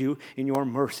God, would you, in your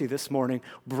mercy this morning,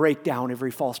 break down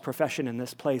every false profession in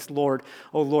this place? Lord,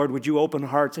 oh Lord, would you open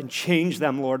hearts and change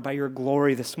them, Lord, by your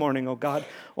glory this morning, oh God?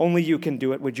 Only you can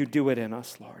do it. Would you do it in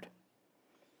us, Lord?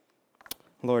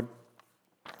 Lord,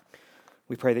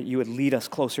 we pray that you would lead us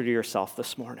closer to yourself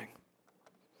this morning.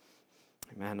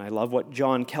 Amen. I love what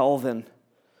John Calvin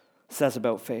says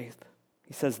about faith.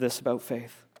 He says this about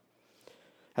faith: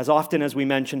 as often as we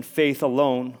mention faith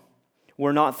alone,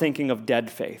 we're not thinking of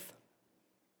dead faith.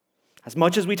 As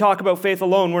much as we talk about faith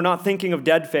alone, we're not thinking of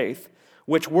dead faith,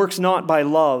 which works not by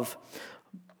love,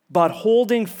 but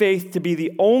holding faith to be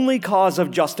the only cause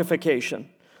of justification.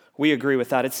 We agree with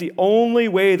that. It's the only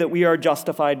way that we are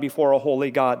justified before a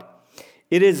holy God.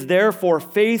 It is therefore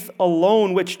faith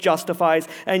alone which justifies,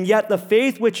 and yet the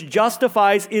faith which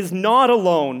justifies is not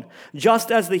alone,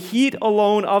 just as the heat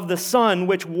alone of the sun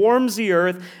which warms the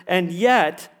earth, and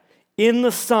yet in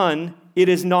the sun it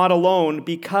is not alone,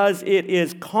 because it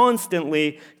is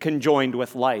constantly conjoined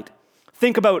with light.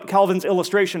 Think about Calvin's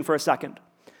illustration for a second.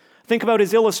 Think about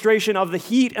his illustration of the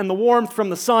heat and the warmth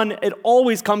from the sun. It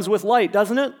always comes with light,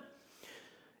 doesn't it?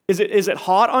 Is it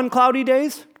hot on cloudy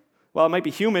days? Well, it might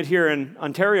be humid here in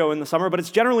Ontario in the summer, but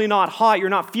it's generally not hot. You're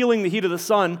not feeling the heat of the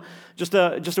sun. Just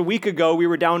a week ago, we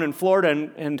were down in Florida,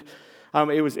 and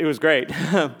it was great.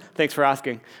 Thanks for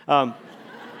asking.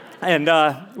 And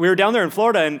we were down there in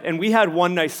Florida, and we had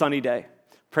one nice sunny day.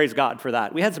 Praise God for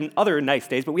that. We had some other nice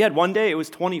days, but we had one day, it was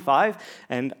 25,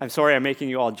 and I'm sorry I'm making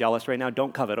you all jealous right now.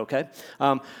 Don't covet, okay?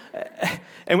 And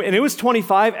it was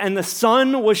 25, and the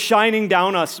sun was shining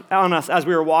down on us as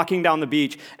we were walking down the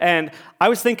beach. And I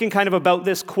was thinking kind of about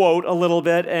this quote a little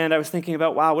bit, and I was thinking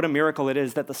about, wow, what a miracle it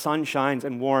is that the sun shines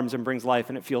and warms and brings life,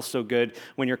 and it feels so good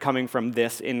when you're coming from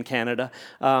this in Canada.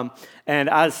 And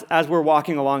as we're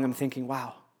walking along, I'm thinking,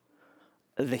 wow,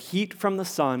 the heat from the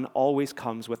sun always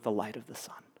comes with the light of the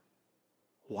sun.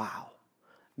 Wow.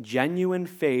 Genuine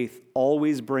faith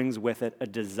always brings with it a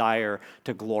desire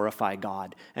to glorify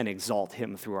God and exalt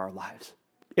Him through our lives.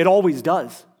 It always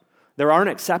does. There aren't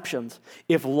exceptions.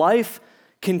 If life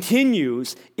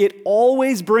continues, it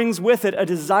always brings with it a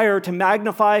desire to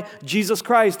magnify Jesus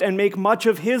Christ and make much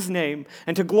of His name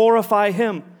and to glorify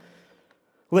Him.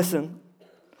 Listen,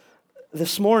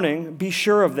 this morning, be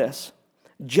sure of this.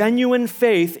 Genuine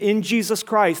faith in Jesus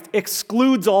Christ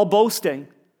excludes all boasting.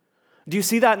 Do you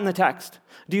see that in the text?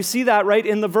 Do you see that right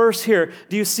in the verse here?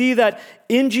 Do you see that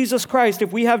in Jesus Christ,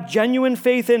 if we have genuine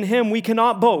faith in Him, we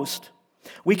cannot boast.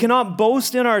 We cannot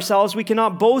boast in ourselves. We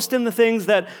cannot boast in the things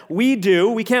that we do.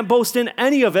 We can't boast in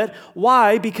any of it.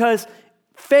 Why? Because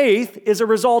faith is a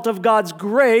result of God's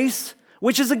grace,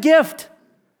 which is a gift.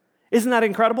 Isn't that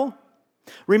incredible?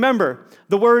 Remember,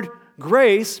 the word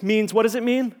grace means, what does it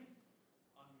mean?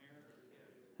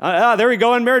 There we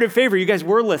go, unmerited favor. You guys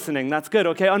were listening. That's good,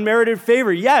 okay? Unmerited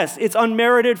favor. Yes, it's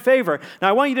unmerited favor. Now,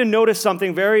 I want you to notice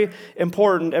something very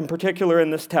important and particular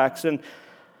in this text, and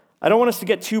I don't want us to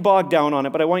get too bogged down on it,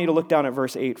 but I want you to look down at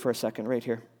verse 8 for a second, right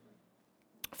here.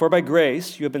 For by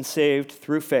grace you have been saved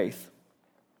through faith.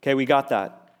 Okay, we got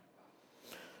that.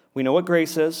 We know what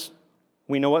grace is,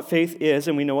 we know what faith is,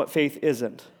 and we know what faith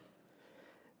isn't.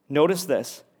 Notice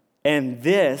this, and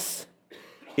this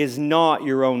is not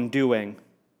your own doing.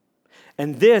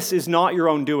 And this is not your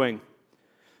own doing.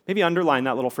 Maybe underline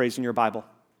that little phrase in your Bible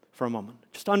for a moment.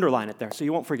 Just underline it there so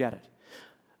you won't forget it.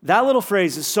 That little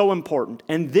phrase is so important.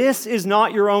 And this is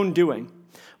not your own doing.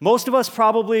 Most of us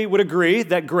probably would agree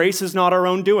that grace is not our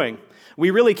own doing.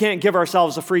 We really can't give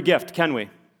ourselves a free gift, can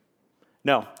we?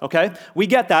 No, okay? We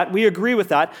get that. We agree with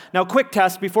that. Now, quick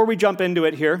test before we jump into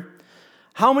it here.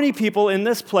 How many people in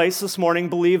this place this morning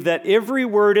believe that every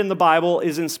word in the Bible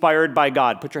is inspired by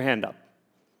God? Put your hand up.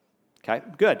 Okay,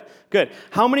 good.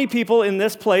 How many people in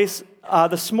this place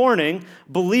this morning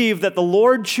believe that the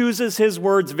Lord chooses His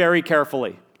words very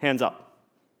carefully? Hands up.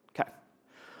 Okay.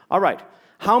 All right.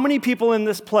 How many people in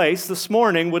this place this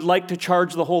morning would like to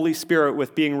charge the Holy Spirit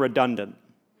with being redundant?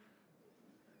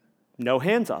 No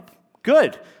hands up.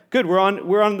 Good. We're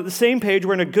on the same page.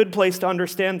 We're in a good place to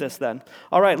understand this then.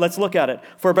 All right, let's look at it.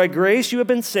 For by grace you have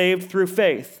been saved through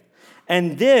faith,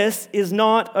 and this is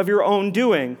not of your own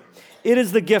doing. It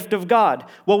is the gift of God.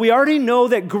 Well, we already know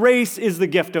that grace is the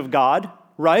gift of God,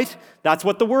 right? That's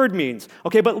what the word means.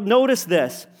 Okay, but notice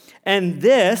this. And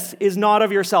this is not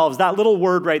of yourselves. That little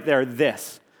word right there,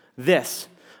 this.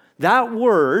 That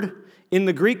word in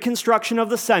the Greek construction of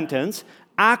the sentence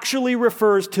actually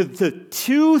refers to the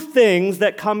two things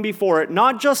that come before it,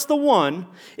 not just the one.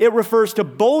 It refers to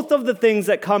both of the things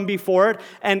that come before it,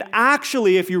 and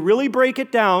actually, if you really break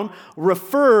it down,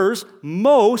 refers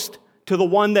most to the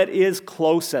one that is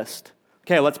closest.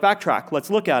 Okay, let's backtrack. Let's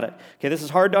look at it. Okay, this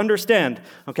is hard to understand.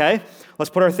 Okay, let's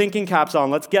put our thinking caps on.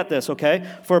 Let's get this, okay?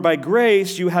 For by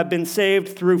grace you have been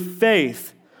saved through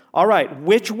faith. All right,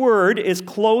 which word is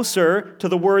closer to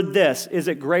the word this? Is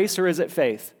it grace or is it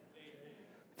faith?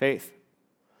 Faith.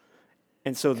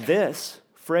 And so this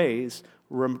phrase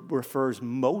refers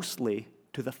mostly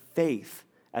to the faith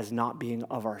as not being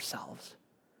of ourselves.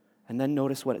 And then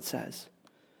notice what it says.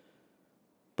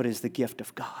 But is the gift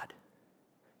of God.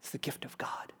 It's the gift of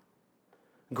God.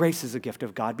 Grace is a gift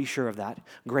of God, be sure of that.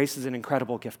 Grace is an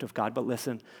incredible gift of God, but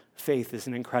listen, faith is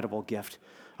an incredible gift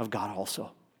of God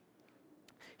also.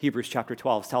 Hebrews chapter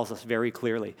 12 tells us very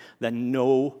clearly that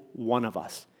no one of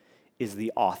us is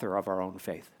the author of our own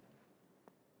faith.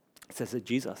 It says that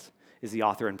Jesus is the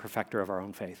author and perfecter of our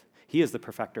own faith. He is the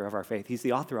perfecter of our faith. He's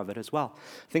the author of it as well.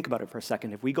 Think about it for a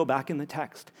second. If we go back in the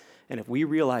text and if we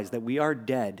realize that we are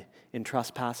dead in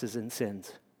trespasses and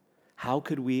sins, how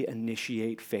could we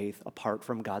initiate faith apart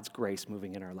from God's grace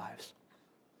moving in our lives?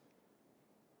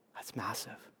 That's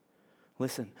massive.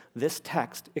 Listen, this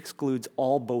text excludes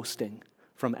all boasting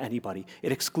from anybody.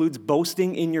 It excludes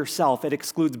boasting in yourself. It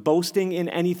excludes boasting in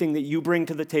anything that you bring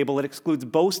to the table. It excludes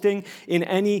boasting in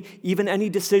even any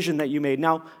decision that you made.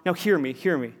 Now hear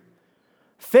me.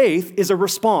 Faith is a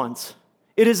response.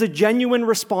 It is a genuine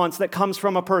response that comes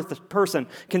from a person.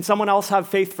 Can someone else have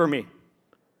faith for me?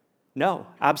 No,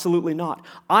 absolutely not.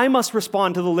 I must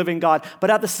respond to the living God. But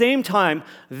at the same time,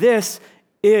 this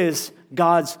is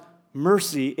God's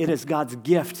mercy. It is God's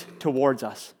gift towards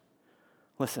us.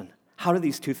 Listen, how do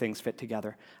these two things fit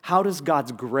together? How does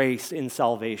God's grace in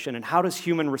salvation and how does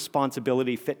human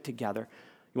responsibility fit together?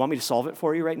 You want me to solve it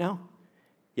for you right now?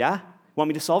 Yeah? Want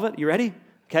me to solve it? You ready?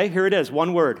 Okay, here it is.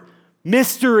 One word.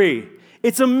 Mystery.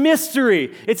 It's a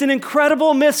mystery. It's an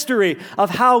incredible mystery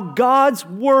of how God's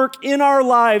work in our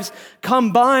lives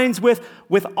combines with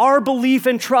our belief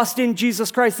and trust in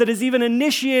Jesus Christ that is even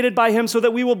initiated by Him so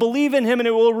that we will believe in Him and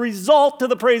it will result to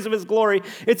the praise of His glory.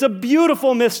 It's a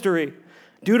beautiful mystery.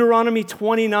 Deuteronomy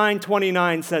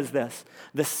 29:29 says this,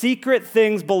 "The secret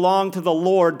things belong to the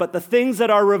Lord, but the things that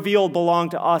are revealed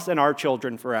belong to us and our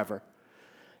children forever."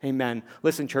 Amen.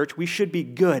 Listen, church, we should be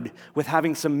good with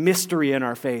having some mystery in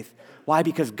our faith. Why?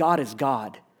 Because God is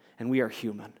God, and we are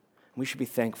human. We should be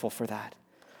thankful for that.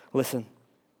 Listen,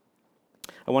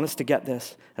 I want us to get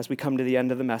this as we come to the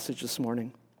end of the message this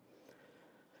morning.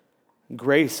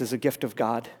 Grace is a gift of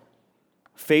God.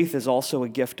 Faith is also a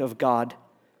gift of God.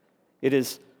 It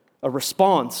is a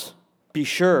response, be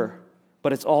sure,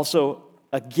 but it's also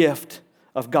a gift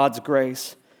of God's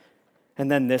grace. And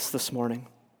then this morning.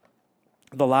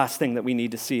 The last thing that we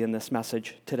need to see in this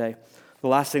message today, the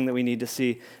last thing that we need to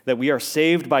see, that we are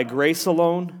saved by grace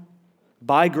alone,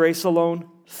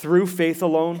 through faith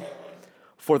alone,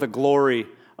 for the glory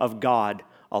of God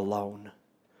alone.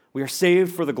 We are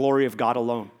saved for the glory of God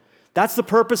alone. That's the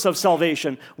purpose of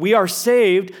salvation. We are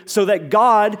saved so that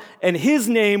God and His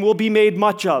name will be made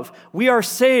much of. We are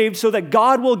saved so that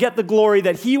God will get the glory,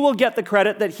 that He will get the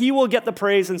credit, that He will get the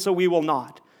praise, and so we will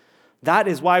not. That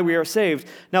is why we are saved.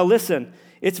 Now listen,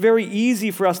 it's very easy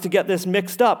for us to get this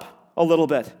mixed up a little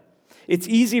bit. It's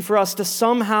easy for us to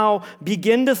somehow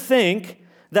begin to think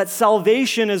that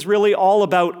salvation is really all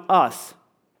about us.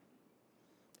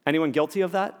 Anyone guilty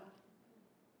of that?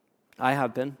 I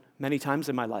have been many times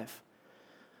in my life,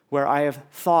 where I have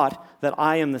thought that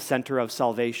I am the center of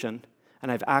salvation,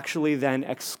 and I've actually then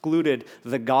excluded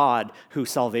the God who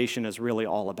salvation is really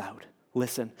all about.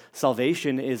 Listen,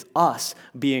 salvation is us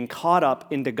being caught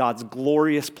up into God's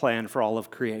glorious plan for all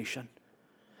of creation.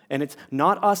 And it's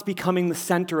not us becoming the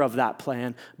center of that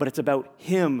plan, but it's about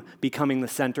Him becoming the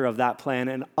center of that plan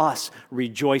and us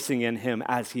rejoicing in Him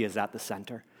as He is at the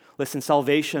center. Listen,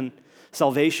 salvation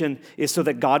is so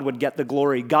that God would get the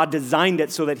glory. God designed it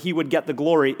so that He would get the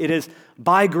glory. It is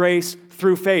by grace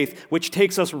through faith, which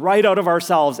takes us right out of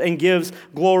ourselves and gives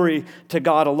glory to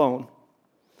God alone.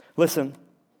 Listen,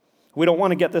 we don't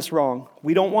want to get this wrong.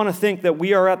 We don't want to think that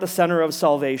we are at the center of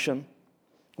salvation.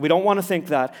 We don't want to think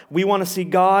that. We want to see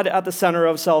God at the center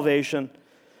of salvation.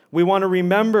 We want to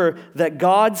remember that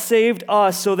God saved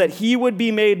us so that He would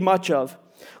be made much of.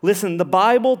 Listen, the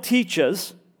Bible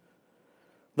teaches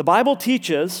that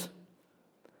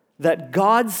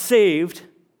God saved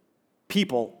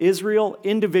people, Israel,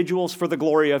 individuals, for the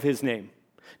glory of His name.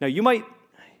 Now, you might,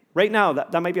 right now,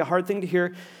 that might be a hard thing to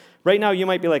hear. Right now, you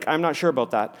might be like, I'm not sure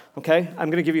about that, okay? I'm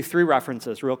going to give you 3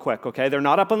 references real quick, okay? They're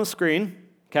not up on the screen,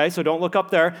 okay? So don't look up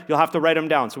there. You'll have to write them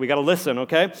down, so we got to listen,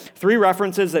 okay? 3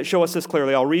 references that show us this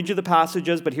clearly. I'll read you the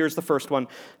passages, but here's the first one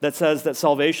that says that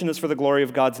salvation is for the glory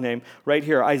of God's name. Right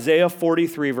here, Isaiah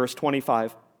 43, verse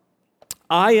 25.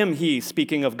 I am He,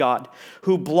 speaking of God,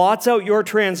 who blots out your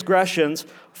transgressions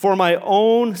for my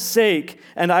own sake,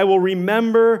 and I will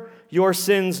remember your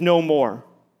sins no more.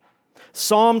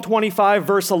 Psalm 25,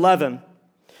 verse 11.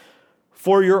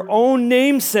 For your own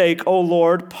name's sake, O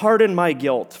Lord, pardon my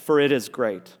guilt, for it is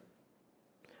great.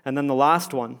 And then the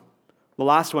last one,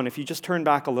 if you just turn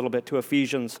back a little bit to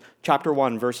Ephesians chapter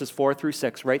 1, verses 4 through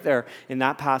 6, right there in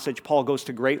that passage, Paul goes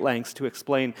to great lengths to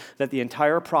explain that the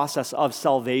entire process of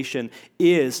salvation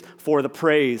is for the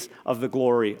praise of the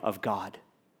glory of God.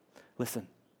 Listen,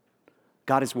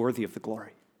 God is worthy of the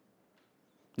glory.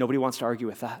 Nobody wants to argue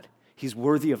with that. He's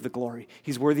worthy of the glory.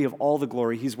 He's worthy of all the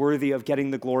glory. He's worthy of getting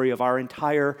the glory of our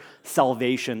entire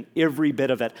salvation, every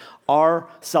bit of it. Our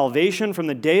salvation from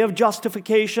the day of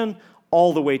justification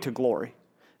all the way to glory.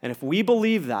 And if we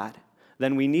believe that,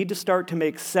 then we need to start to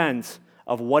make sense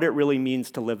of what it really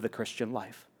means to live the Christian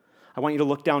life. I want you to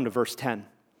look down to verse 10.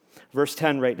 Verse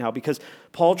 10 right now, because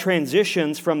Paul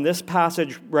transitions from this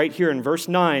passage right here in verse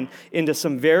 9 into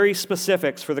some very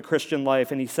specifics for the Christian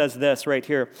life. And he says this right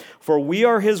here, for we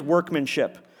are His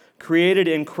workmanship, created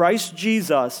in Christ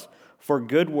Jesus for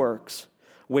good works,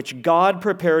 which God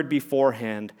prepared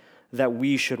beforehand that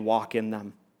we should walk in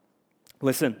them.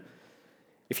 Listen,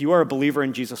 if you are a believer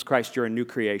in Jesus Christ, you're a new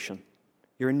creation.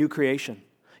 You're a new creation.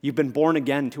 You've been born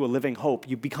again to a living hope.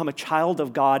 You've become a child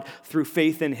of God through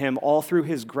faith in him, all through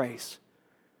his grace.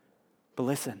 But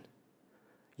listen,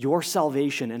 your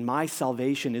salvation and my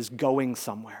salvation is going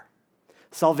somewhere.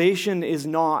 Salvation is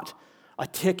not a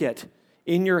ticket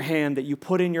in your hand that you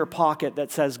put in your pocket that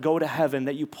says go to heaven,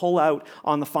 that you pull out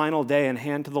on the final day and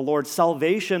hand to the Lord.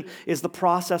 Salvation is the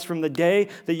process from the day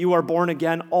that you are born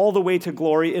again all the way to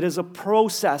glory. It is a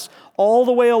process all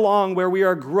the way along where we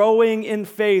are growing in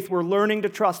faith. We're learning to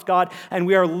trust God, and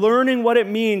we are learning what it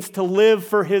means to live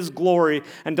for his glory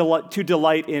and to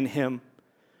delight in him.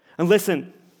 And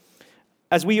listen,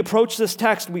 as we approach this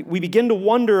text, we begin to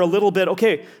wonder a little bit,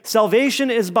 okay,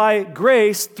 salvation is by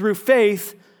grace through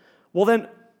faith. Well then,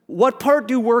 what part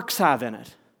do works have in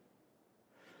it?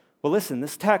 Well listen,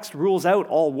 this text rules out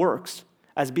all works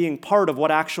as being part of what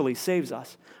actually saves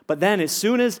us. But then as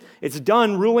soon as it's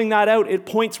done ruling that out, it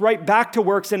points right back to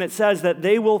works, and it says that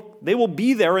they will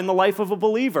be there in the life of a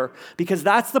believer, because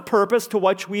that's the purpose to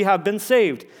which we have been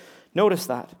saved. Notice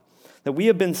that we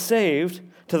have been saved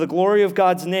to the glory of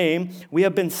God's name. We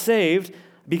have been saved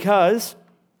because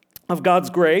of God's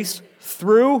grace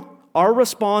through our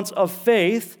response of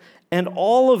faith. And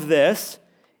all of this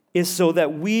is so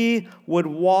that we would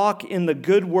walk in the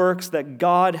good works that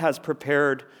God has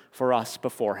prepared for us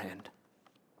beforehand.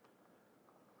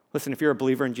 Listen, if you're a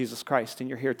believer in Jesus Christ and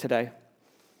you're here today,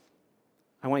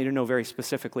 I want you to know very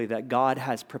specifically that God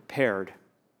has prepared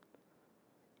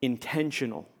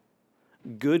intentional,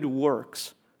 good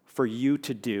works for you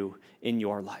to do in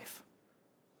your life.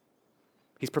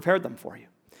 He's prepared them for you.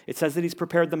 It says that he's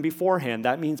prepared them beforehand.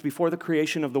 That means before the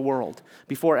creation of the world.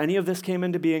 Before any of this came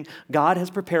into being, God has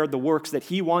prepared the works that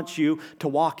he wants you to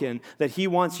walk in, that he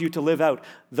wants you to live out.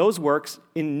 Those works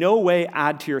in no way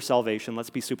add to your salvation.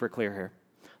 Let's be super clear here.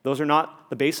 Those are not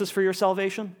the basis for your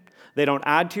salvation. They don't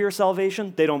add to your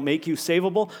salvation. They don't make you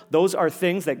savable. Those are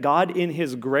things that God in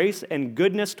his grace and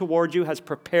goodness toward you has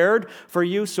prepared for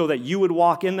you so that you would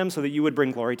walk in them, so that you would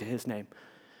bring glory to his name.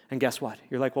 And guess what?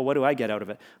 You're like, well, what do I get out of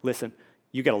it? Listen,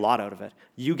 you get a lot out of it.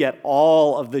 You get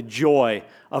all of the joy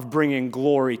of bringing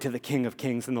glory to the King of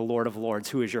Kings and the Lord of Lords,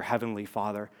 who is your heavenly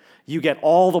Father. You get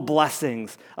all the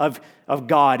blessings of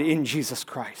God in Jesus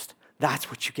Christ. That's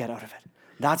what you get out of it.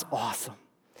 That's awesome.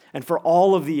 And for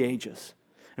all of the ages,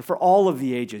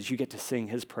 you get to sing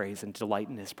his praise and delight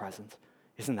in his presence.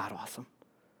 Isn't that awesome?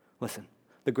 Listen,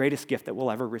 the greatest gift that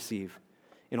we'll ever receive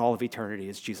in all of eternity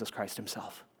is Jesus Christ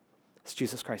himself. It's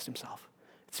Jesus Christ himself.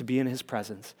 It's to be in his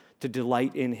presence, to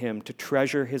delight in him, to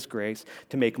treasure his grace,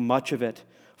 to make much of it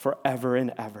forever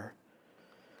and ever.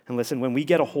 And listen, when we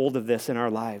get a hold of this in our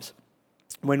lives,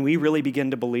 when we really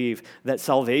begin to believe that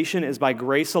salvation is by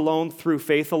grace alone, through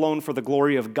faith alone, for the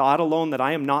glory of God alone, that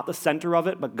I am not the center of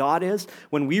it, but God is,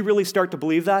 when we really start to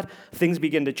believe that, things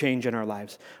begin to change in our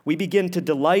lives. We begin to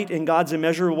delight in God's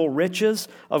immeasurable riches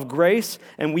of grace,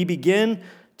 and we begin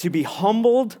to be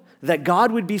humbled that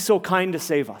God would be so kind to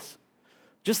save us.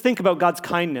 Just think about God's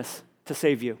kindness to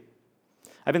save you.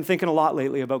 I've been thinking a lot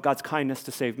lately about God's kindness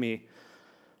to save me.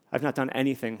 I've not done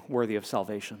anything worthy of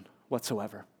salvation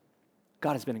whatsoever.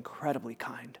 God has been incredibly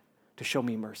kind to show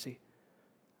me mercy.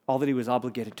 All that he was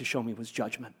obligated to show me was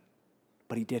judgment,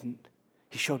 but he didn't.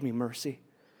 He showed me mercy.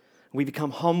 We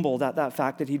become humbled at that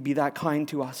fact that he'd be that kind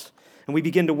to us. And we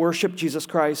begin to worship Jesus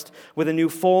Christ with a new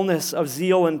fullness of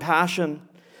zeal and passion.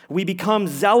 We become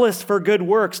zealous for good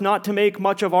works, not to make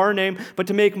much of our name, but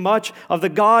to make much of the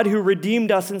God who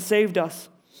redeemed us and saved us.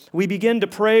 We begin to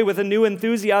pray with a new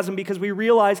enthusiasm because we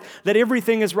realize that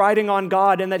everything is riding on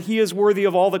God and that he is worthy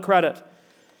of all the credit.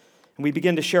 And we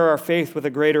begin to share our faith with a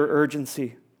greater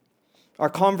urgency. Our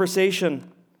conversation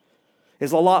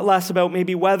is a lot less about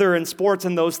maybe weather and sports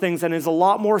and those things, and is a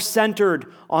lot more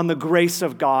centered on the grace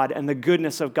of God and the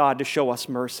goodness of God to show us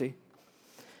mercy.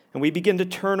 And we begin to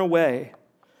turn away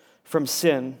from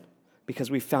sin because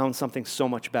we found something so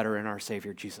much better in our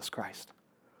Savior, Jesus Christ.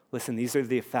 Listen, these are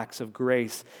the effects of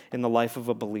grace in the life of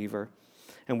a believer.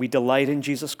 And we delight in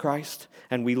Jesus Christ,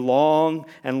 and we long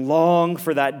and long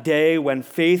for that day when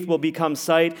faith will become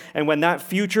sight, and when that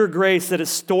future grace that is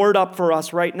stored up for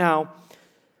us right now,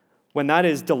 when that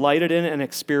is delighted in and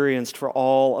experienced for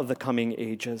all of the coming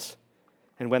ages,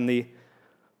 and when the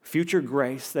future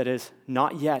grace that is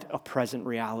not yet a present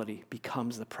reality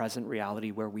becomes the present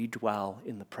reality where we dwell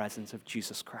in the presence of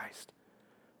Jesus Christ.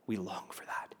 We long for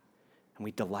that, and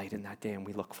we delight in that day, and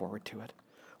we look forward to it.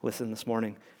 Listen, this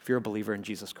morning, if you're a believer in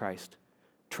Jesus Christ,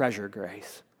 treasure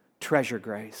grace. Treasure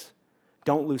grace.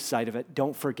 Don't lose sight of it.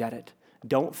 Don't forget it.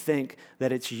 Don't think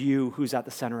that it's you who's at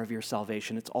the center of your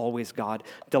salvation. It's always God.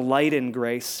 Delight in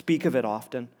grace. Speak of it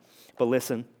often. But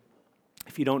listen,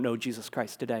 if you don't know Jesus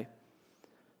Christ today,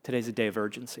 today's a day of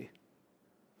urgency.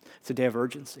 It's a day of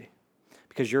urgency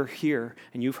because you're here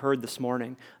and you've heard this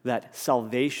morning that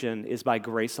salvation is by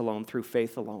grace alone, through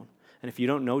faith alone. And if you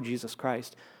don't know Jesus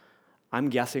Christ, I'm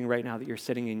guessing right now that you're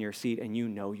sitting in your seat and you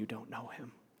know you don't know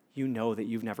him. You know that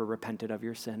you've never repented of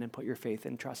your sin and put your faith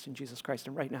and trust in Jesus Christ.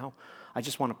 And right now, I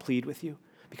just want to plead with you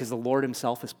because the Lord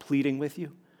himself is pleading with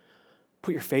you.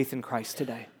 Put your faith in Christ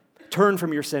today. Turn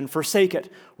from your sin, forsake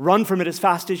it, run from it as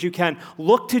fast as you can.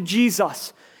 Look to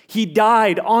Jesus. He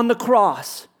died on the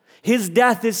cross. His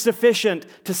death is sufficient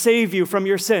to save you from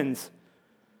your sins.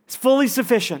 It's fully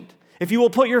sufficient if you will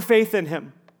put your faith in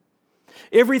him.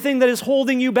 Everything that is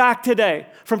holding you back today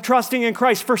from trusting in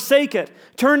Christ, forsake it.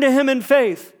 Turn to him in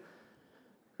faith.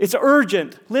 It's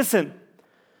urgent. Listen,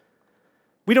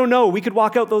 we don't know. We could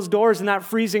walk out those doors and that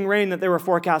freezing rain that they were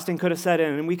forecasting could have set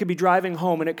in, and we could be driving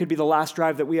home and it could be the last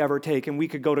drive that we ever take, and we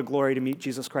could go to glory to meet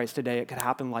Jesus Christ today. It could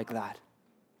happen like that.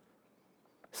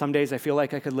 Some days I feel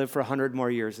like I could live for 100 more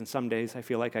years, and some days I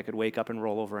feel like I could wake up and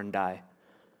roll over and die.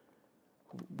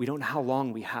 We don't know how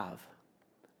long we have.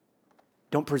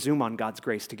 Don't presume on God's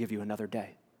grace to give you another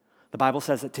day. The Bible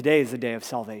says that today is the day of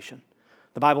salvation.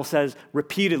 The Bible says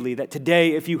repeatedly that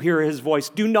today, if you hear his voice,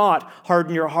 do not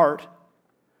harden your heart.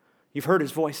 You've heard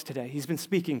his voice today. He's been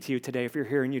speaking to you today if you're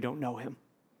here and you don't know him.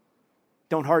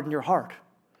 Don't harden your heart.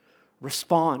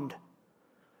 Respond.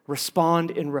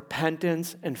 Respond in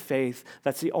repentance and faith.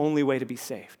 That's the only way to be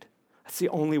saved. That's the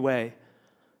only way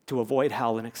to avoid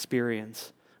hell and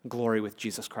experience glory with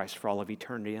Jesus Christ for all of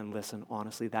eternity. And listen,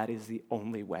 honestly, that is the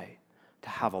only way to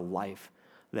have a life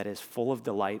that is full of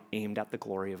delight aimed at the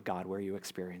glory of God, where you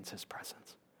experience his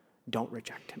presence. Don't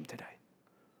reject him today.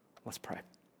 Let's pray.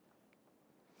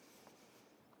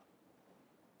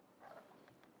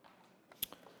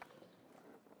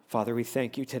 Father, we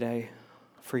thank you today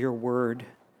for your word,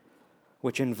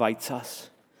 which invites us,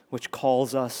 which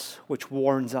calls us, which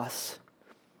warns us,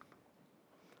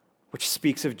 which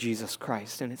speaks of Jesus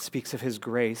Christ, and it speaks of his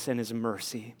grace and his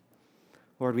mercy.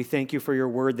 Lord, we thank you for your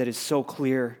word that is so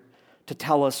clear to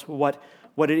tell us what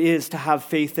it is to have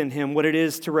faith in him, what it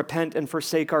is to repent and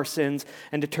forsake our sins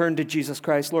and to turn to Jesus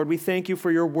Christ. Lord, we thank you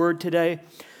for your word today,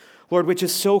 Lord, which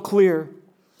is so clear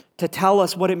to tell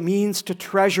us what it means to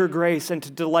treasure grace and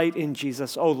to delight in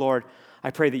Jesus. Oh, Lord, I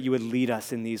pray that you would lead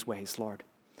us in these ways, Lord.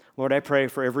 Lord, I pray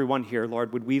for everyone here,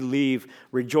 Lord, would we leave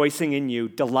rejoicing in you,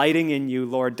 delighting in you,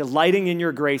 Lord, delighting in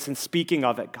your grace and speaking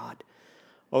of it, God.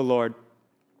 Oh, Lord,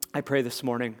 I pray this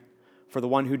morning for the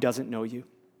one who doesn't know you.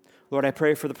 Lord, I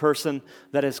pray for the person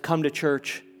that has come to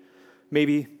church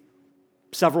maybe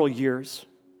several years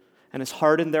and has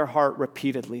hardened their heart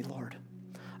repeatedly, Lord.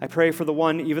 I pray for the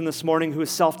one even this morning who is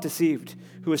self-deceived,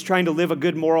 who is trying to live a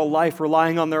good moral life,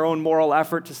 relying on their own moral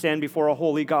effort to stand before a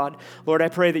holy God. Lord, I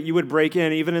pray that you would break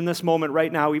in even in this moment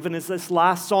right now, even as this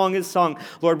last song is sung.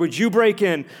 Lord, would you break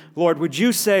in? Lord, would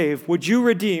you save? Would you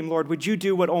redeem? Lord, would you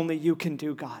do what only you can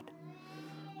do, God?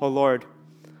 Oh, Lord,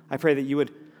 I pray that you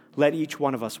would let each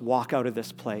one of us walk out of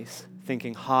this place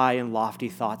thinking high and lofty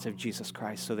thoughts of Jesus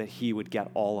Christ so that he would get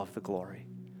all of the glory.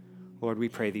 Lord, we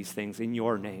pray these things in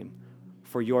your name,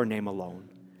 for your name alone.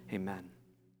 Amen.